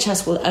 the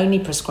NHS will only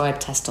prescribe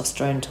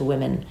testosterone to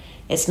women.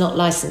 It's not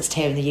licensed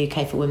here in the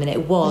UK for women.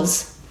 It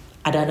was.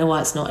 I don't know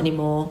why it's not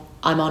anymore.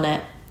 I'm on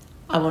it.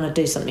 I want to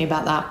do something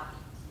about that.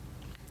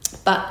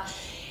 But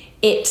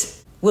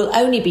it will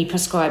only be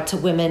prescribed to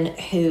women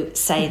who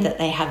say that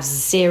they have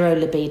zero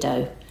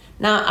libido.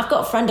 Now, I've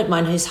got a friend of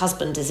mine whose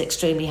husband is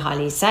extremely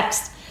highly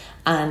sexed,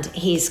 and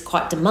he's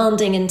quite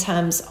demanding in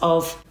terms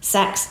of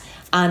sex.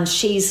 And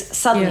she's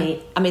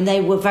suddenly,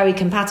 they were very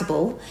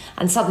compatible,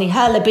 and suddenly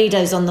her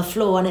libido's on the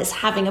floor, and it's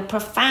having a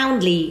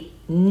profoundly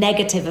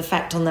negative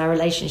effect on their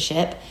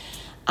relationship.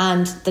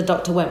 And the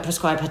doctor won't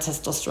prescribe her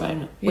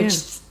testosterone, which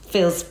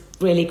feels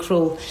really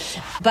cruel.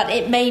 But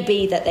it may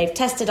be that they've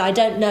tested. I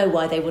don't know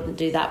why they wouldn't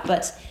do that,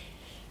 but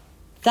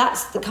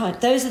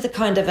those are the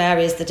kind of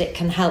areas that it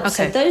can help. Okay.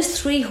 So those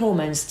 3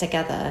 hormones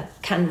together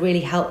can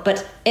really help.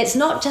 But it's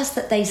not just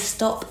that they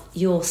stop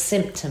your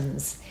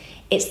symptoms.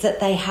 It's that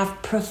they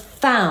have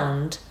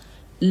profound,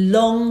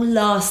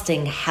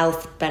 long-lasting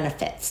health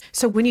benefits.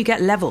 So when you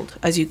get leveled,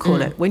 as you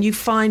call it, when you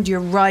find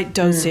your right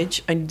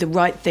dosage and the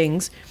right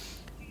things,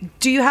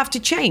 do you have to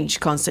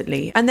change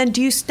constantly? And then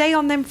do you stay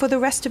on them for the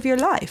rest of your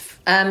life?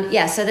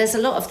 So there's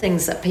a lot of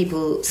things that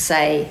people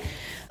say,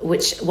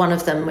 which one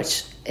of them,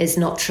 which is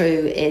not true,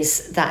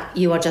 is that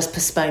you are just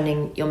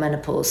postponing your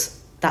menopause.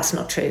 That's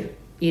not true.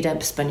 You don't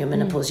postpone your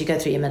menopause. You go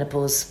through your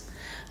menopause,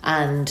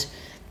 and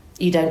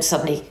you don't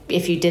suddenly,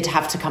 if you did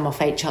have to come off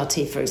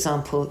HRT, for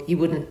example, you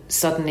wouldn't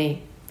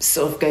suddenly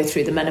sort of go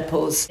through the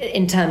menopause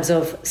in terms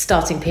of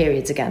starting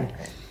periods again.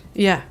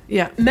 Yeah.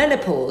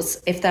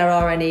 Menopause, if there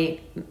are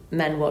any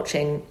men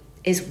watching,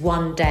 is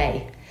 1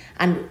 day.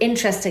 And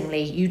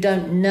interestingly, you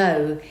don't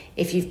know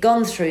if you've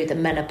gone through the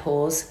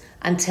menopause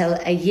until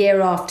a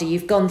year after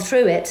you've gone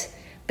through it,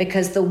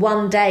 because the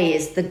 1 day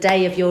is the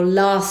day of your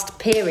last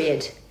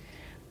period.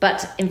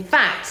 But in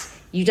fact,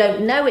 you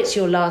don't know it's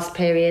your last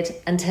period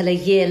until a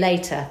year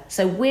later.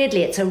 So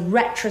weirdly, it's a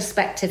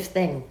retrospective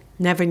thing.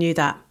 Never knew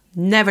that.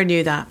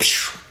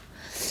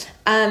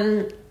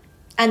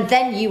 And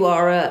then you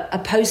are a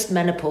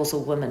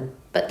postmenopausal woman.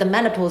 But the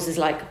menopause is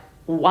like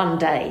 1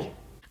 day.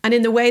 And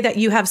in the way that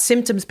you have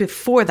symptoms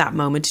before that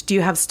moment, do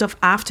you have stuff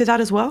after that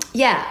as well?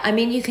 Yeah,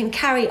 you can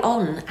carry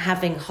on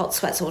having hot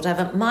sweats or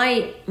whatever.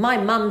 My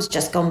mum's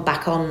just gone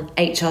back on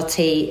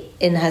HRT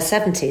in her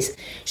 70s.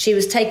 She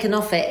was taken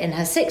off it in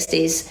her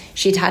 60s.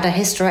 She'd had a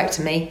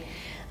hysterectomy,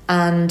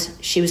 and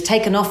she was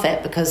taken off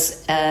it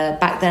because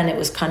back then it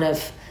was kind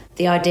of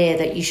the idea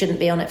that you shouldn't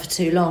be on it for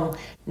too long.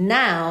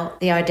 Now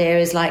the idea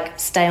is like,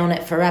 stay on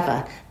it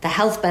forever. The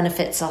health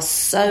benefits are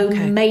so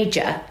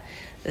major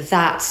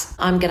that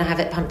I'm going to have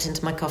it pumped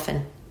into my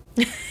coffin.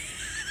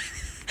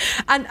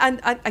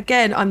 And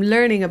again, I'm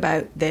learning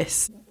about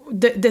this.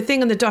 The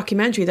thing on the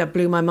documentary that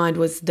blew my mind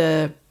was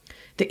the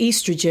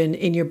estrogen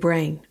in your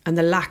brain and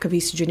the lack of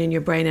estrogen in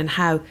your brain, and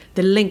how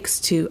the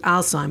links to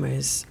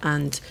Alzheimer's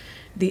and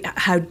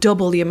how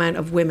double the amount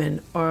of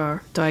women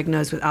are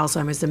diagnosed with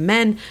Alzheimer's than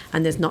men.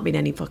 And there's not been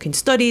any fucking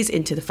studies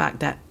into the fact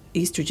that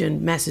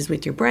estrogen messes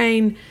with your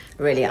brain.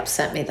 Really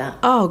upset me, that.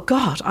 Oh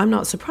God, I'm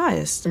not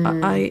surprised.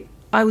 I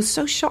was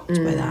so shocked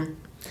by that.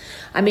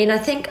 I mean, I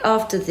think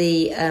after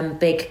the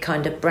big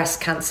kind of breast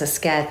cancer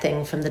scare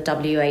thing from the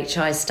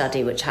WHI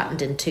study, which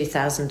happened in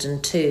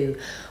 2002,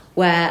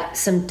 where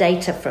some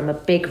data from a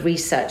big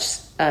research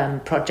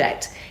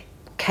project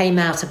came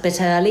out a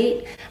bit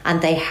early,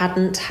 and they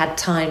hadn't had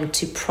time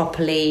to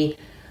properly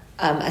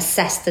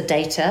assess the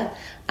data,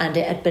 and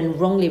it had been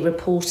wrongly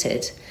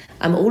reported.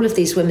 All of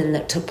these women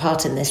that took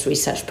part in this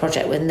research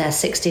project were in their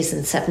 60s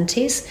and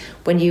 70s,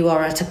 when you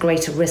are at a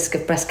greater risk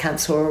of breast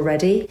cancer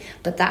already,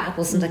 but that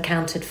wasn't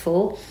accounted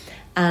for.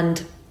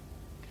 And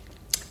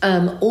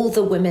all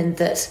the women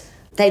that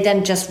they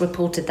then just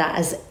reported that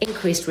as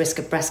increased risk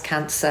of breast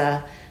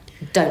cancer,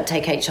 don't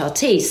take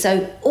HRT.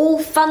 So all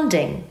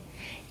funding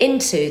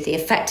into the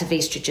effect of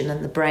estrogen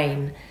in the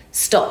brain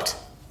stopped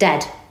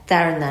dead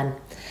there and then.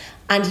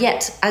 And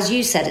yet, as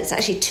you said, it's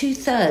actually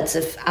 2/3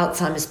 of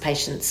Alzheimer's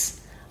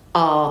patients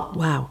are...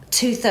 Wow.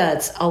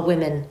 2/3 are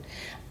women.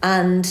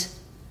 And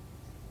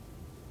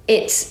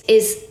it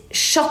is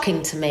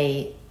shocking to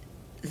me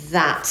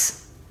that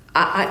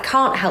I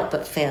can't help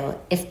but feel,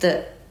 if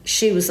the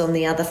shoe was on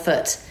the other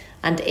foot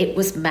and it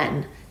was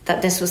men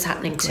that this was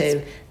happening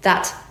to,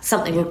 that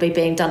something would be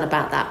being done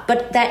about that.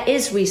 But there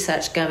is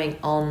research going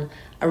on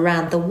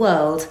around the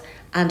world,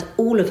 and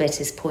all of it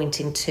is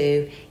pointing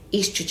to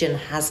estrogen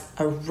has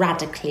a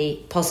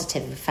radically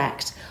positive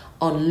effect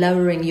on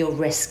lowering your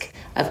risk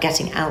of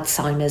getting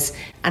Alzheimer's.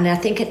 And I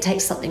think it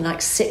takes something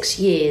like 6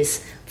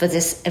 years for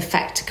this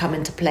effect to come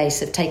into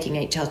place of taking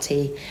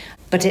HRT.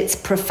 But it's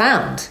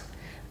profound.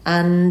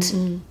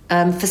 And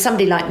for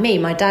somebody like me,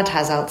 my dad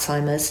has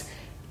Alzheimer's,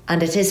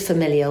 and it is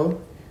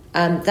familial.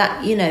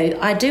 That, you know,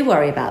 I do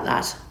worry about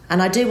that.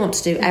 And I do want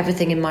to do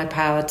everything in my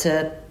power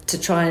to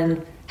try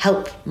and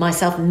help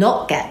myself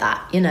not get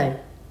that, you know.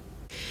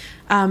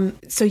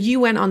 So you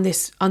went on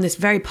this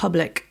very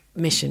public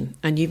mission,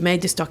 and you've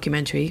made this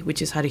documentary, which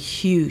has had a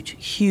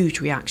huge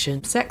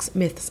reaction. Sex,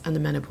 Myths and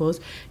the Menopause.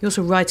 You're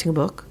also writing a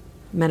book,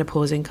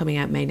 Menopausing, coming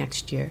out May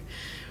next year.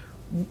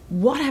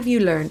 What have you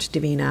learned,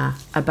 Davina,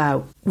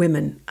 about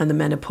women and the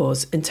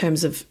menopause in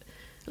terms of,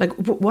 like,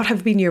 what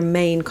have been your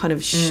main kind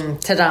of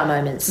ta-da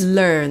moments,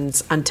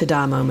 learns and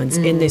ta-da moments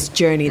in this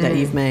journey that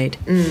you've made?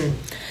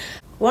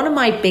 One of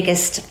my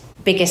biggest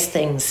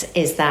things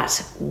is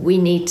that we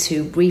need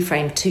to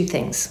reframe two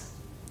things.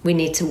 We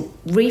need to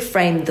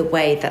reframe the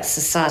way that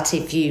society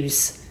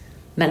views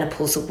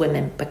menopausal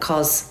women,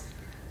 because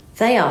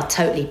they are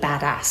totally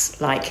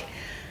badass. Like,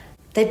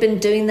 they've been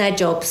doing their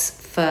jobs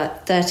for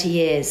 30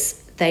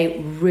 years. They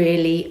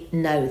really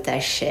know their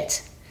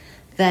shit.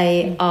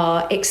 They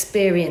are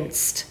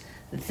experienced.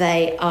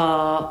 They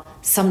are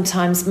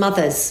sometimes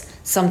mothers,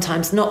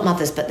 sometimes not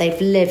mothers, but they've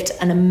lived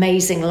an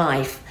amazing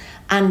life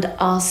and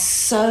are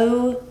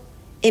so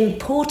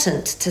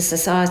important to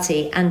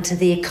society and to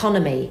the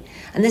economy.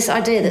 And this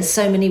idea that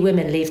so many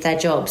women leave their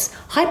jobs,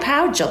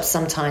 high-powered jobs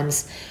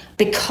sometimes,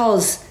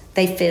 because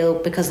they feel,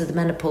 because of the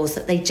menopause,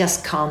 that they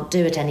just can't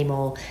do it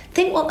anymore.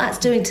 Think what that's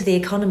doing to the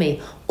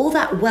economy. All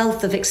that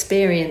wealth of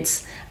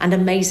experience and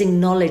amazing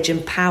knowledge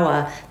and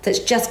power that's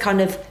just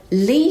kind of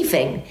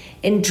leaving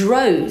in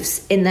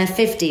droves in their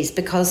 50s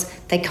because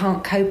they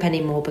can't cope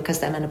anymore because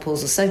they're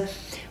menopausal. So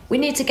we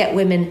need to get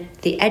women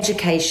the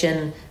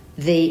education,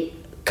 the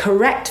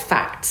correct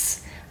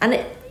facts.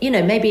 And,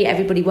 maybe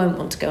everybody won't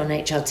want to go on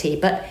HRT,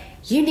 but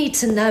you need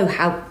to know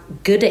how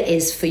good it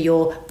is for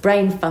your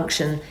brain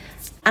function.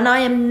 And I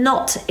am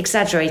not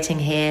exaggerating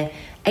here.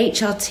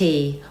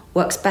 HRT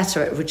works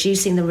better at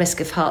reducing the risk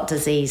of heart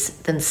disease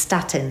than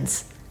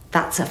statins.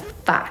 That's a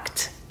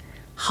fact.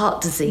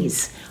 Heart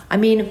disease. I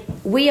mean,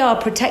 we are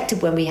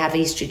protected when we have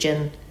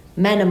estrogen.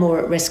 Men are more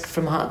at risk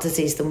from heart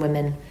disease than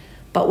women.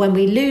 But when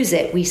we lose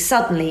it, we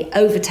suddenly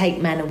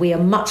overtake men, and we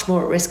are much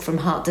more at risk from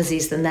heart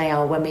disease than they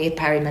are when we are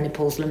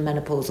perimenopausal and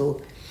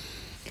menopausal.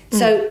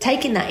 So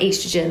taking that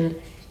estrogen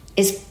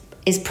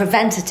is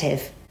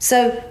preventative.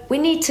 So we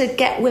need to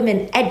get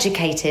women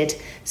educated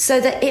so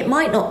that it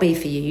might not be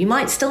for you. You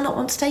might still not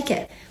want to take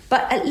it,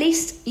 but at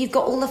least you've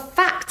got all the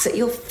facts at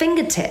your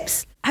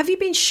fingertips. Have you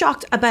been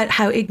shocked about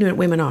how ignorant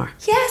women are?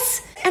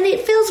 Yes, and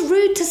it feels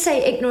rude to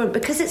say ignorant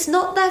because it's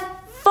not their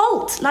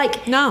fault.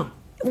 Like, no,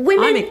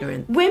 I'm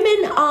ignorant.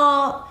 Women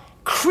are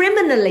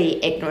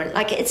criminally ignorant.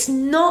 Like, it's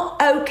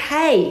not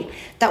okay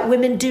that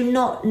women do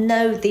not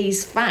know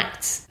these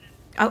facts.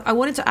 I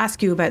wanted to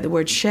ask you about the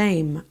word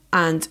shame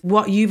and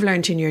what you've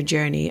learned in your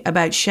journey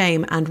about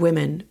shame and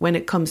women when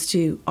it comes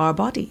to our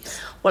bodies.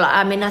 Well,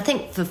 I mean, I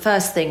think the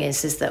first thing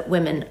is that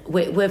women,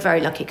 we're very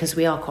lucky because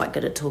we are quite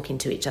good at talking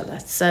to each other.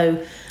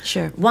 So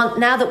sure.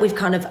 Now that we've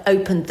kind of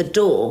opened the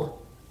door,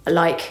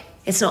 like,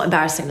 it's not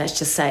embarrassing, let's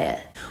just say it.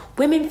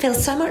 women feel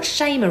so much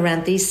shame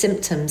around these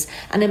symptoms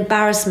and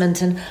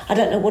embarrassment, and I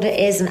don't know what it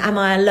is, and am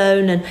I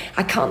alone, and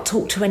I can't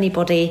talk to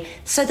anybody.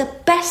 So the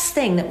best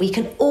thing that we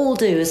can all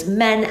do as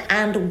men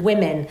and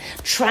women,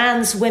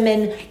 trans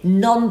women,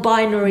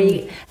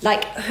 non-binary,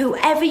 like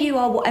whoever you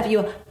are, whatever you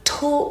are,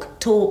 talk.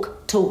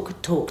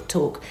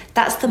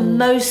 That's the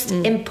most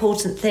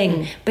important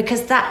thing,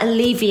 because that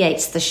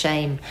alleviates the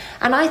shame.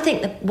 And I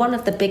think that one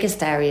of the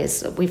biggest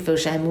areas that we feel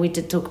shame, and we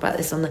did talk about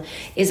this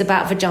is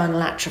about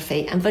vaginal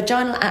atrophy. And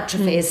vaginal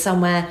atrophy is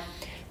somewhere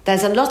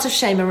there's a lot of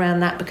shame around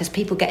that, because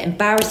people get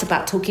embarrassed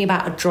about talking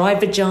about a dry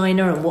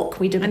vagina and what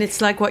can we do. And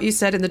it's like what you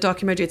said in the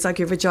documentary, it's like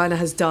your vagina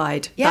has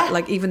died. Yeah.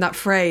 Like even that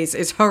phrase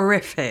is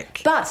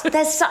horrific. But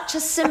there's such a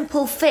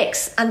simple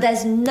fix, and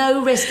there's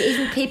no risk.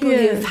 Even people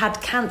who have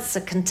had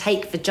cancer can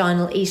take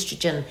vaginal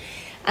estrogen,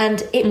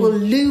 and it will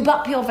lube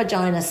up your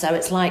vagina so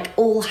it's like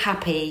all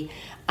happy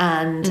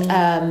and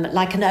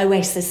like an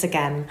oasis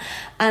again.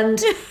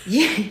 And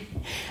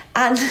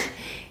and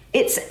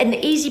it's an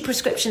easy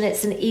prescription,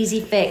 it's an easy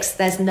fix,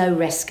 there's no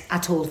risk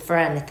at all for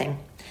anything.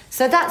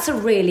 So that's a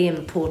really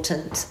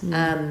important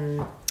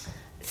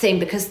thing,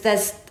 because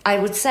I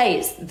would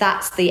say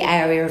that's the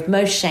area of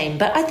most shame.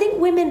 But I think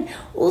women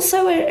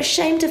also are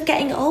ashamed of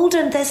getting older,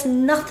 and there's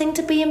nothing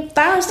to be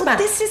embarrassed about.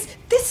 This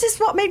is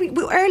what made me,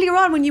 earlier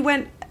on when you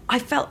went, I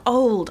felt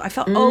old. I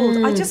felt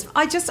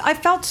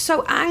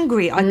so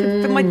angry. I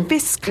could feel my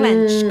fists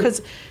clench,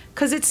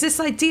 because it's this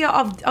idea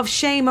of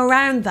shame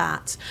around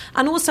that.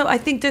 And also I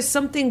think there's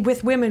something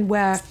with women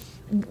where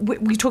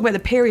we talk about the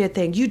period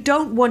thing. You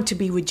don't want to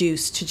be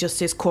reduced to just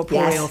this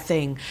corporeal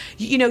thing.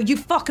 You know, you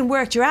fucking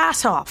worked your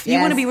ass off. You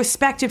want to be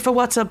respected for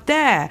what's up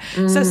there.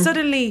 So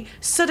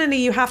suddenly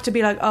you have to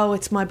be like, oh,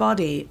 it's my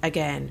body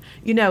again.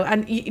 You know,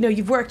 and you know,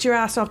 you've worked your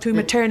ass off through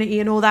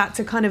maternity and all that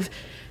to kind of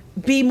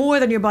be more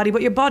than your body,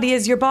 but your body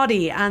is your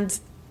body. And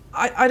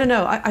I don't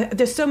know.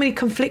 There's so many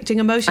conflicting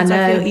emotions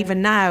I feel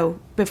even now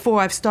before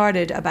I've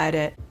started about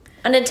it.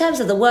 And in terms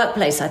of the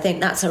workplace, I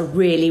think that's a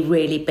really,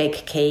 really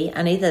big key.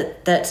 And either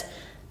that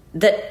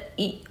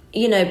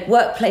you know,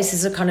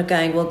 workplaces are kind of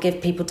going, well,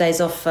 give people days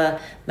off for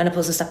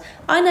menopause and stuff.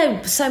 I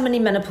know so many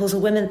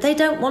menopausal women, they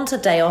don't want a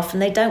day off,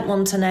 and they don't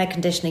want an air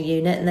conditioning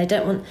unit, and they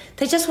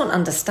just want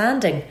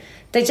understanding.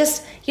 They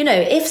just, you know,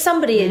 if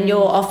somebody in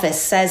your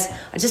office says,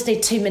 I just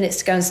need 2 minutes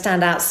to go and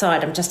stand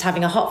outside, I'm just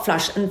having a hot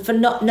flash, and for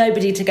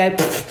nobody to go,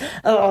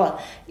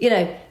 oh, you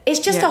know, it's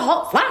just a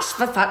hot flash,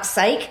 for fuck's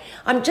sake.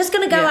 I'm just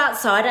going to go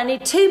outside. I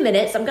need 2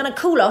 minutes. I'm going to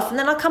cool off, and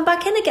then I'll come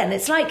back in again.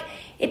 It's like,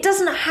 it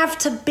doesn't have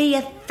to be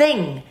a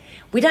thing.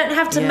 We don't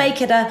have to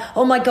make it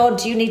oh my God,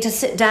 do you need to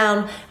sit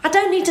down? I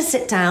don't need to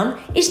sit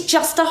down. It's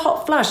just a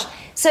hot flush.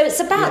 So it's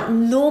about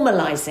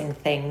normalising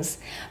things.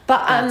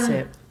 But That's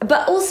it.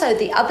 But also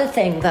the other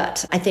thing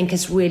that I think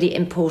is really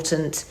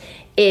important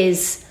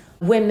is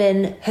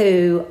women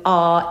who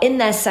are in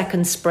their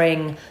second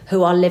spring,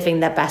 who are living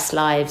their best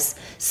lives.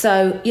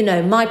 So, you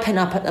know, my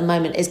pin-up at the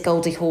moment is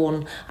Goldie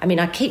Hawn. I mean,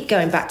 I keep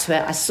going back to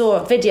it. I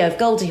saw a video of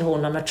Goldie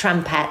Hawn on a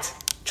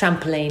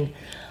trampoline.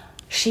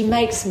 She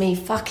makes me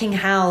fucking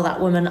howl,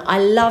 that woman. I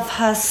love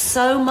her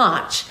so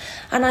much.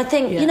 And I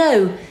think, you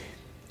know,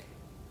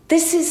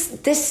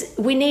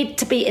 we need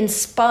to be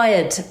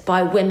inspired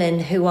by women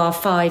who are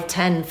 5,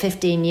 10,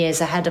 15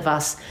 years ahead of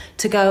us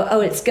to go,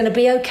 oh, it's going to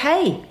be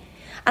okay.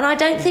 And I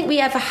don't think we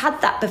ever had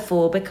that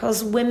before,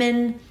 because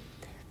women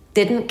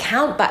didn't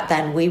count back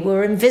then. We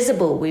were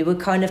invisible. We were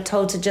kind of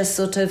told to just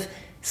sort of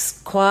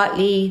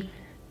quietly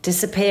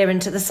disappear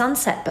into the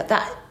sunset. But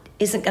that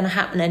isn't going to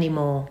happen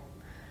anymore,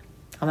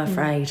 I'm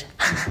afraid.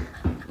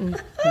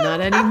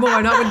 Not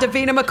anymore. Not when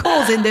Davina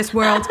McCall's in this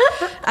world.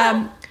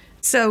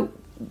 So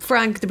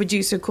Frank, the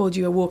producer, called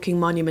you a walking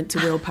monument to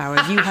willpower.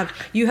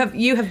 You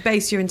have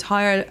based your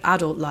entire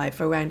adult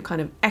life around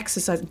kind of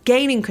exercise,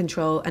 gaining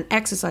control and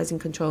exercising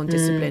control and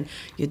discipline.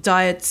 Your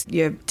diet,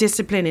 your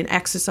discipline in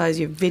exercise,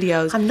 your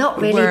videos. I'm not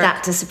really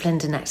that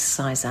disciplined in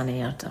exercise,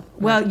 Annie.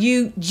 Well,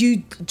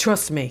 you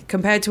trust me.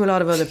 Compared to a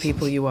lot of other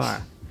people, you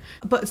are.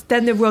 But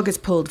then the rug is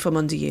pulled from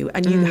under you,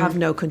 and you have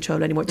no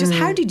control anymore. Just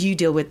how did you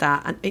deal with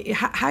that? And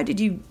how did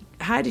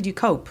you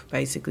cope,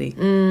 basically?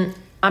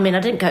 I mean, I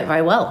didn't cope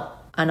very well.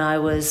 And I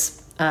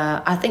was,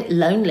 I think,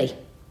 lonely.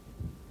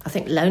 I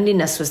think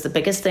loneliness was the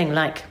biggest thing.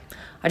 Like,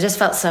 I just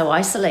felt so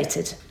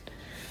isolated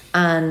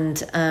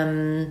and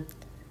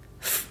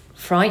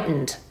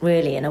frightened,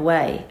 really, in a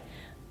way.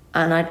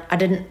 And I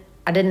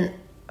didn't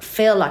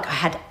feel like I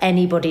had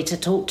anybody to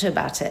talk to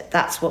about it.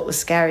 That's what was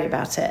scary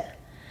about it.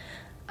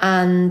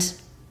 And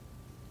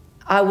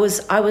I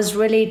was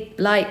really,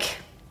 like,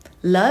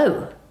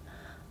 low.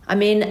 I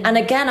mean, and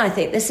again, I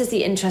think this is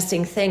the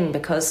interesting thing,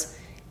 because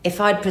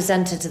if I'd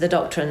presented to the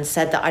doctor and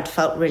said that I'd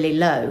felt really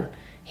low,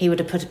 he would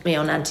have put me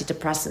on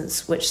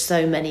antidepressants, which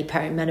so many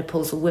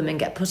perimenopausal women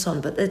get put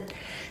on. But the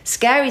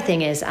scary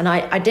thing is, and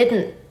I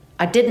didn't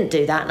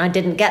do that, and I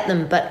didn't get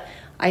them, but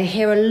I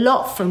hear a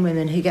lot from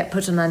women who get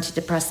put on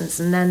antidepressants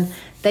and then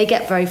they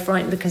get very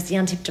frightened because the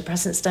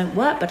antidepressants don't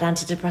work, but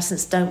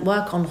antidepressants don't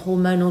work on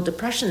hormonal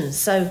depression.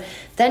 So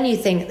then you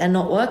think they're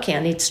not working. I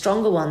need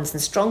stronger ones,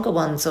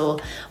 or,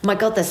 oh my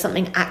God, there's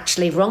something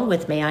actually wrong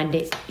with me. I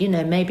need,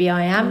 maybe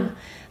I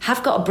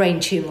have got a brain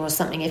tumour or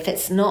something. If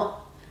it's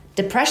not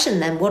depression,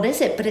 then what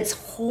is it? But it's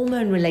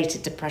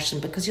hormone-related depression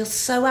because you're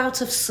so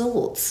out of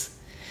sorts.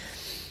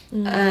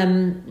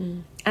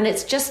 And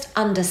it's just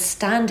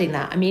understanding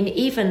that. I mean,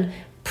 even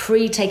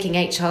pre-taking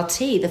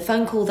HRT, the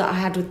phone call that I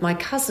had with my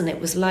cousin, it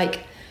was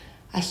like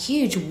a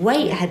huge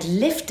weight had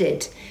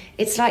lifted.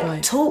 It's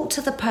like, talk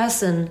to the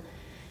person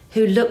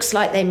who looks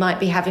like they might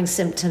be having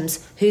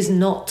symptoms, who's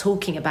not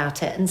talking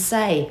about it, and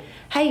say,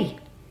 hey,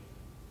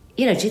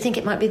 do you think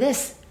it might be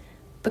this?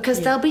 Because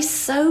they'll be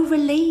so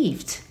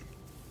relieved.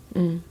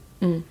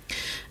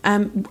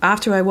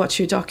 After I watched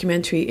your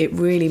documentary, it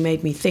really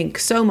made me think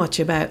so much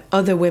about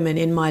other women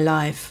in my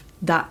life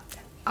that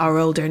are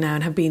older now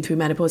and have been through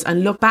menopause,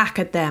 and look back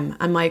at them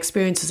and my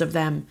experiences of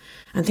them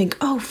and think,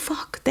 oh,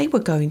 fuck, they were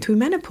going through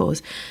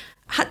menopause.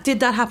 Did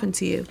that happen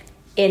to you?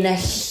 In a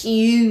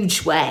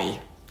huge way.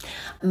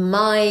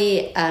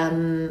 My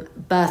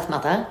birth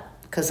mother,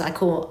 because I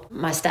call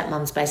my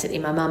stepmom's basically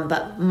my mum,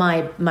 but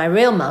my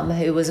real mum,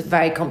 who was a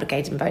very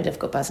complicated and very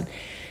difficult person,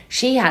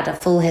 she had a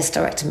full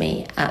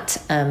hysterectomy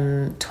at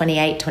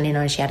 28,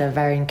 29. She had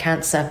ovarian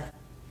cancer.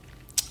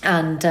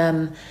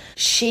 And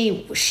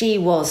she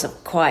was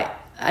quite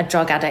a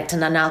drug addict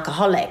and an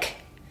alcoholic.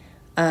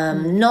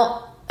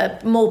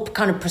 More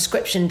kind of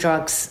prescription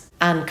drugs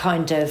and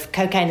kind of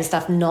cocaine and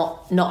stuff,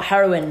 not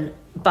heroin.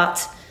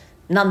 But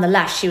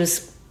nonetheless,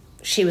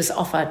 she was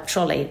off her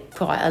trolley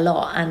quite a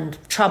lot and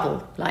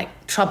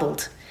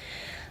troubled.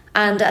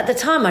 And at the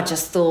time, I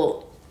just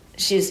thought,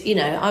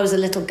 I was a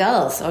little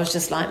girl, so I was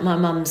just like, my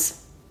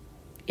mum's,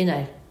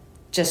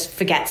 just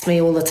forgets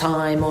me all the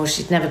time, or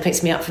she never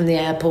picks me up from the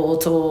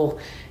airport, or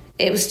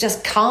it was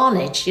just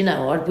carnage,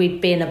 or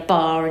we'd be in a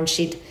bar and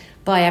she'd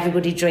buy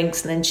everybody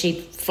drinks and then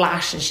she'd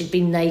flash and she'd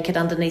be naked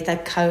underneath her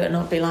coat and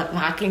I'd be like,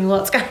 fucking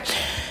what's going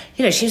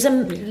on? She was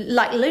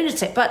like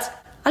lunatic. But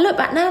I look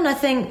back now and I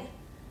think,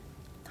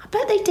 I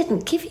bet they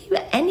didn't give you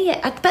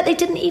I bet they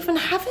didn't even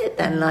have it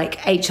then, like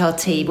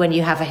HRT, when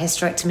you have a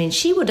hysterectomy. And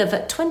she would have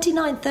at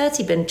 29,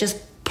 30 been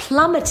just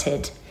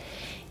plummeted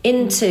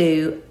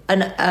into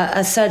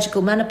a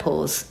surgical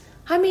menopause.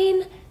 I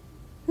mean,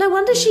 no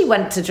wonder she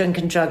went to drink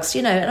and drugs,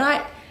 and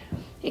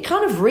it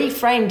kind of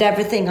reframed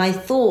everything I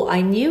thought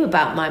I knew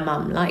about my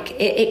mum. Like,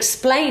 it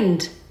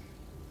explained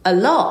a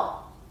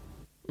lot.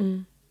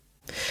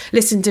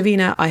 Listen,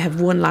 Davina, I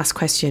have one last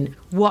question.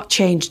 What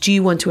change do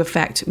you want to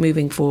affect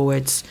moving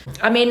forwards?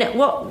 I mean,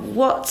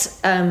 what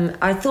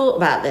I thought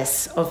about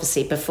this,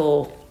 obviously,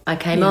 before I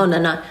came on,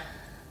 and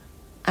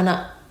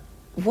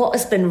what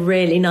has been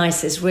really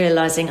nice is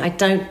realising I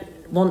don't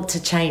want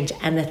to change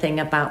anything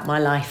about my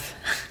life.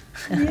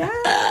 Yeah.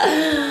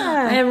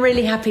 I am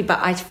really happy, but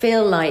I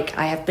feel like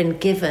I have been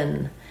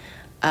given,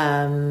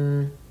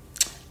 I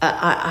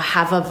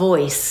have a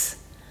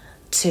voice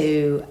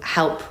to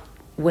help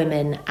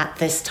women at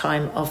this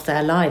time of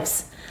their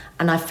lives.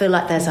 And I feel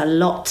like there's a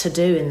lot to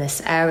do in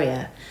this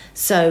area.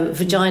 So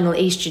vaginal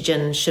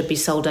estrogen should be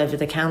sold over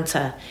the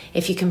counter.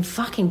 If you can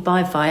fucking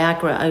buy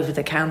Viagra over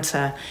the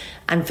counter,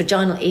 and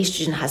vaginal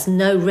estrogen has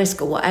no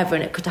risk or whatever,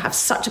 and it could have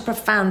such a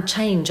profound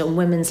change on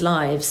women's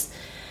lives,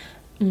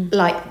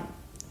 like,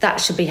 that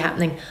should be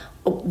happening.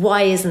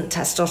 Why isn't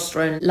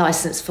testosterone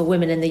licensed for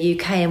women in the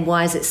UK, and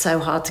why is it so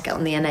hard to get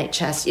on the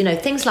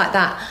NHS? Things like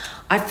that.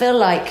 I feel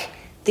like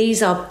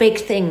these are big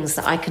things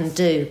that I can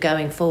do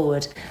going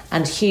forward,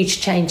 and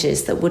huge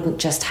changes that wouldn't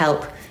just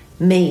help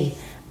me,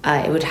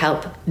 it would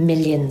help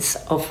millions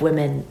of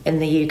women in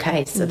the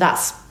UK. So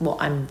that's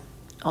what I'm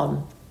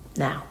on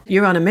now.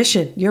 You're on a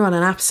mission. You're on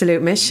an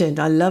absolute mission.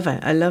 I love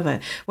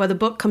it. Well, the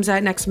book comes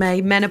out next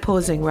May,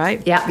 Menopausing,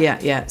 right?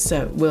 Yeah.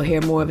 So we'll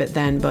hear more of it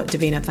then. But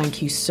Davina,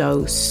 thank you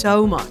so,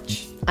 so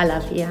much. I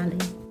love you, Annie.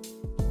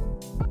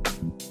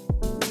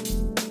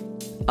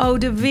 Oh,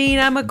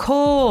 Davina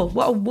McCall,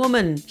 what a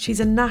woman.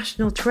 She's a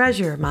national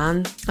treasure,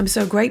 man. I'm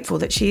so grateful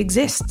that she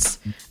exists.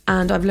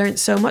 And I've learned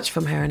so much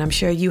from her, and I'm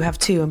sure you have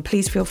too. And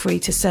please feel free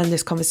to send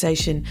this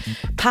conversation,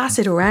 pass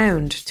it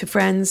around to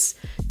friends,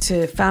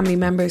 to family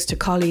members, to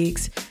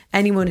colleagues,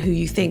 anyone who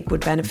you think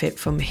would benefit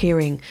from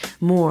hearing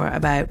more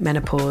about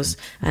menopause,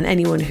 and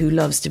anyone who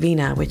loves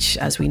Davina, which,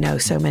 as we know,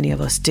 so many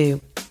of us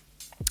do.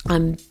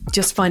 I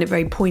just find it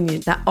very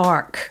poignant, that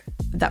arc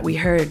that we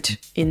heard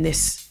in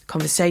this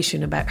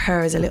conversation about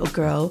her as a little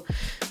girl,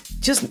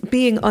 just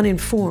being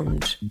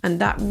uninformed, and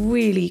that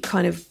really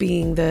kind of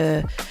being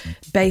the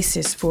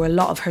basis for a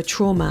lot of her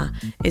trauma,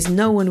 is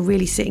no one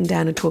really sitting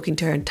down and talking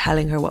to her and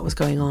telling her what was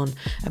going on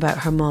about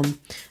her mum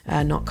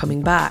not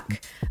coming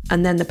back.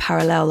 And then the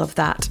parallel of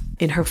that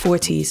in her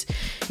 40s,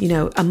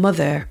 a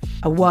mother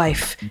a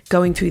wife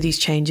going through these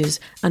changes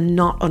and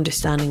not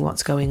understanding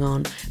what's going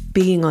on,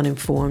 being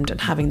uninformed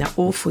and having that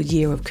awful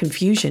year of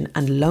confusion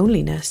and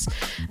loneliness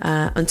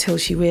until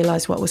she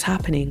realised what was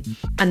happening.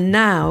 And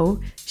now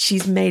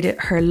she's made it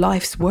her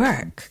life's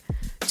work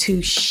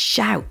to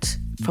shout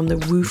from the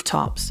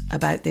rooftops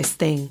about this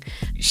thing.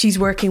 She's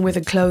working with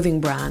a clothing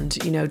brand,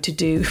 to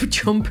do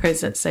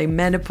jumpers that say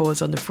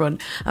menopause on the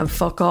front and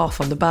fuck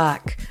off on the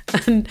back.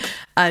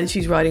 And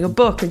she's writing a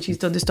book and she's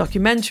done this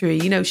documentary.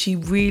 She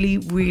really,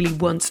 really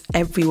wants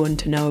everyone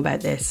to know about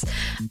this.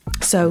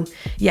 So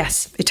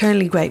yes,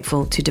 eternally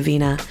grateful to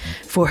Davina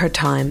for her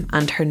time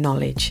and her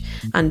knowledge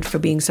and for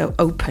being so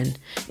open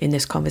in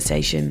this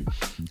conversation.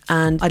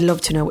 And I'd love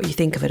to know what you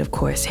think of it, of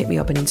course. Hit me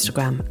up on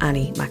Instagram,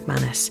 Annie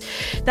McManus.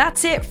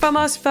 That's it from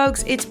us,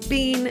 folks. It's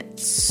been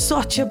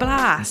such a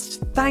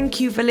blast. Thank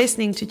you for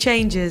listening to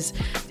Changes.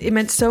 It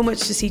meant so much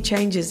to see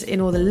Changes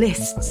in all the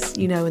lists,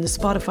 in the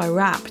Spotify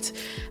Wrapped.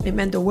 It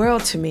meant the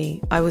world to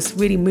me. I was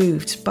really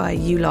moved by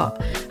you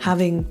lot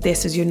having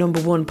this as your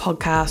number one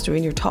podcast or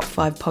in your top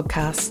 5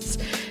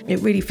 podcasts. It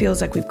really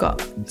feels like we've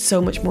got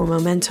so much more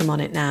momentum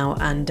on it now,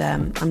 and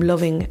I'm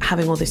loving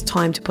having all this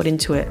time to put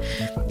into it,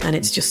 and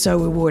it's just so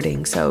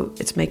rewarding. So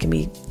it's making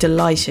me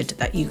delighted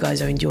that you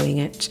guys are enjoying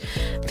it.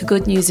 The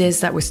good news is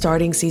that we're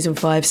starting season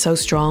 5 so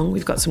strong.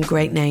 We've got some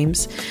great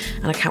names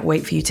and I can't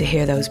wait for you to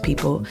hear those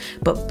people.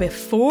 But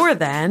before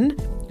then,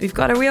 we've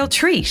got a real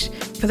treat.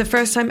 For the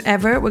first time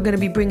ever, we're going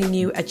to be bringing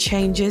you a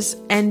Changes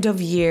end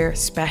of year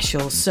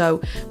special.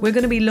 So we're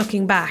going to be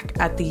looking back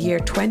at the year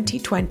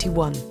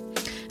 2021.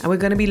 And we're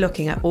going to be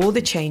looking at all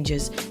the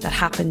changes that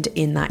happened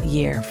in that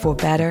year, for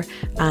better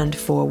and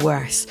for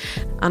worse.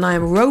 And I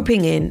am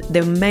roping in the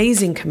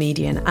amazing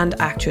comedian and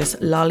actress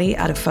Lolly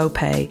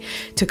Adefope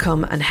to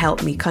come and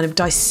help me kind of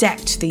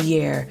dissect the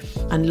year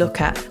and look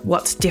at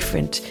what's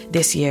different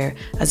this year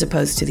as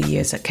opposed to the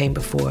years that came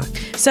before.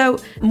 So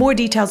more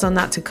details on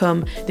that to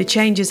come. The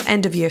Changes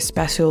end of year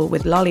special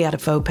with Lolly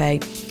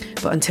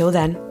Adefope. But until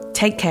then,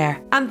 take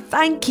care and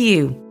thank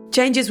you.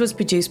 Changes was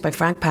produced by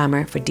Frank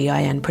Palmer for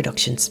DIN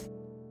Productions.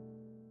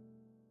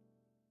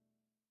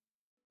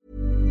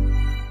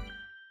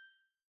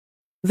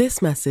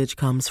 This message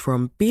comes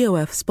from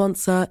BOF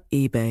sponsor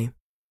eBay.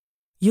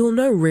 You'll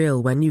know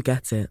real when you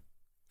get it.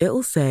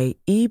 It'll say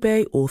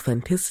eBay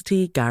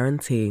Authenticity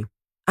Guarantee.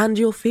 And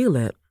you'll feel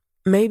it.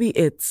 Maybe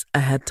it's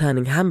a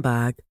head-turning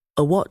handbag,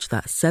 a watch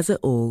that says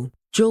it all,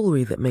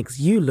 jewelry that makes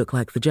you look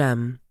like the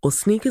gem, or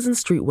sneakers and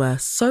streetwear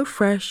so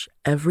fresh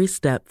every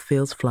step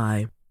feels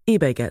fly.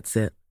 eBay gets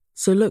it.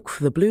 So look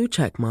for the blue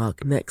check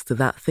mark next to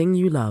that thing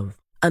you love.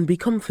 And be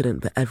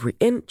confident that every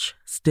inch,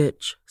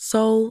 stitch,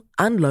 sole,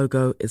 and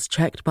logo is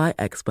checked by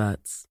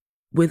experts.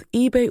 With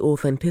eBay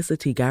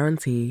Authenticity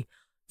Guarantee,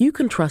 you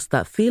can trust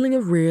that feeling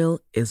of real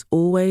is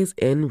always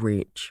in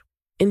reach.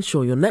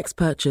 Ensure your next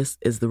purchase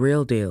is the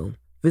real deal.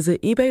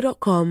 Visit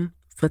ebay.com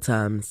for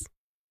terms.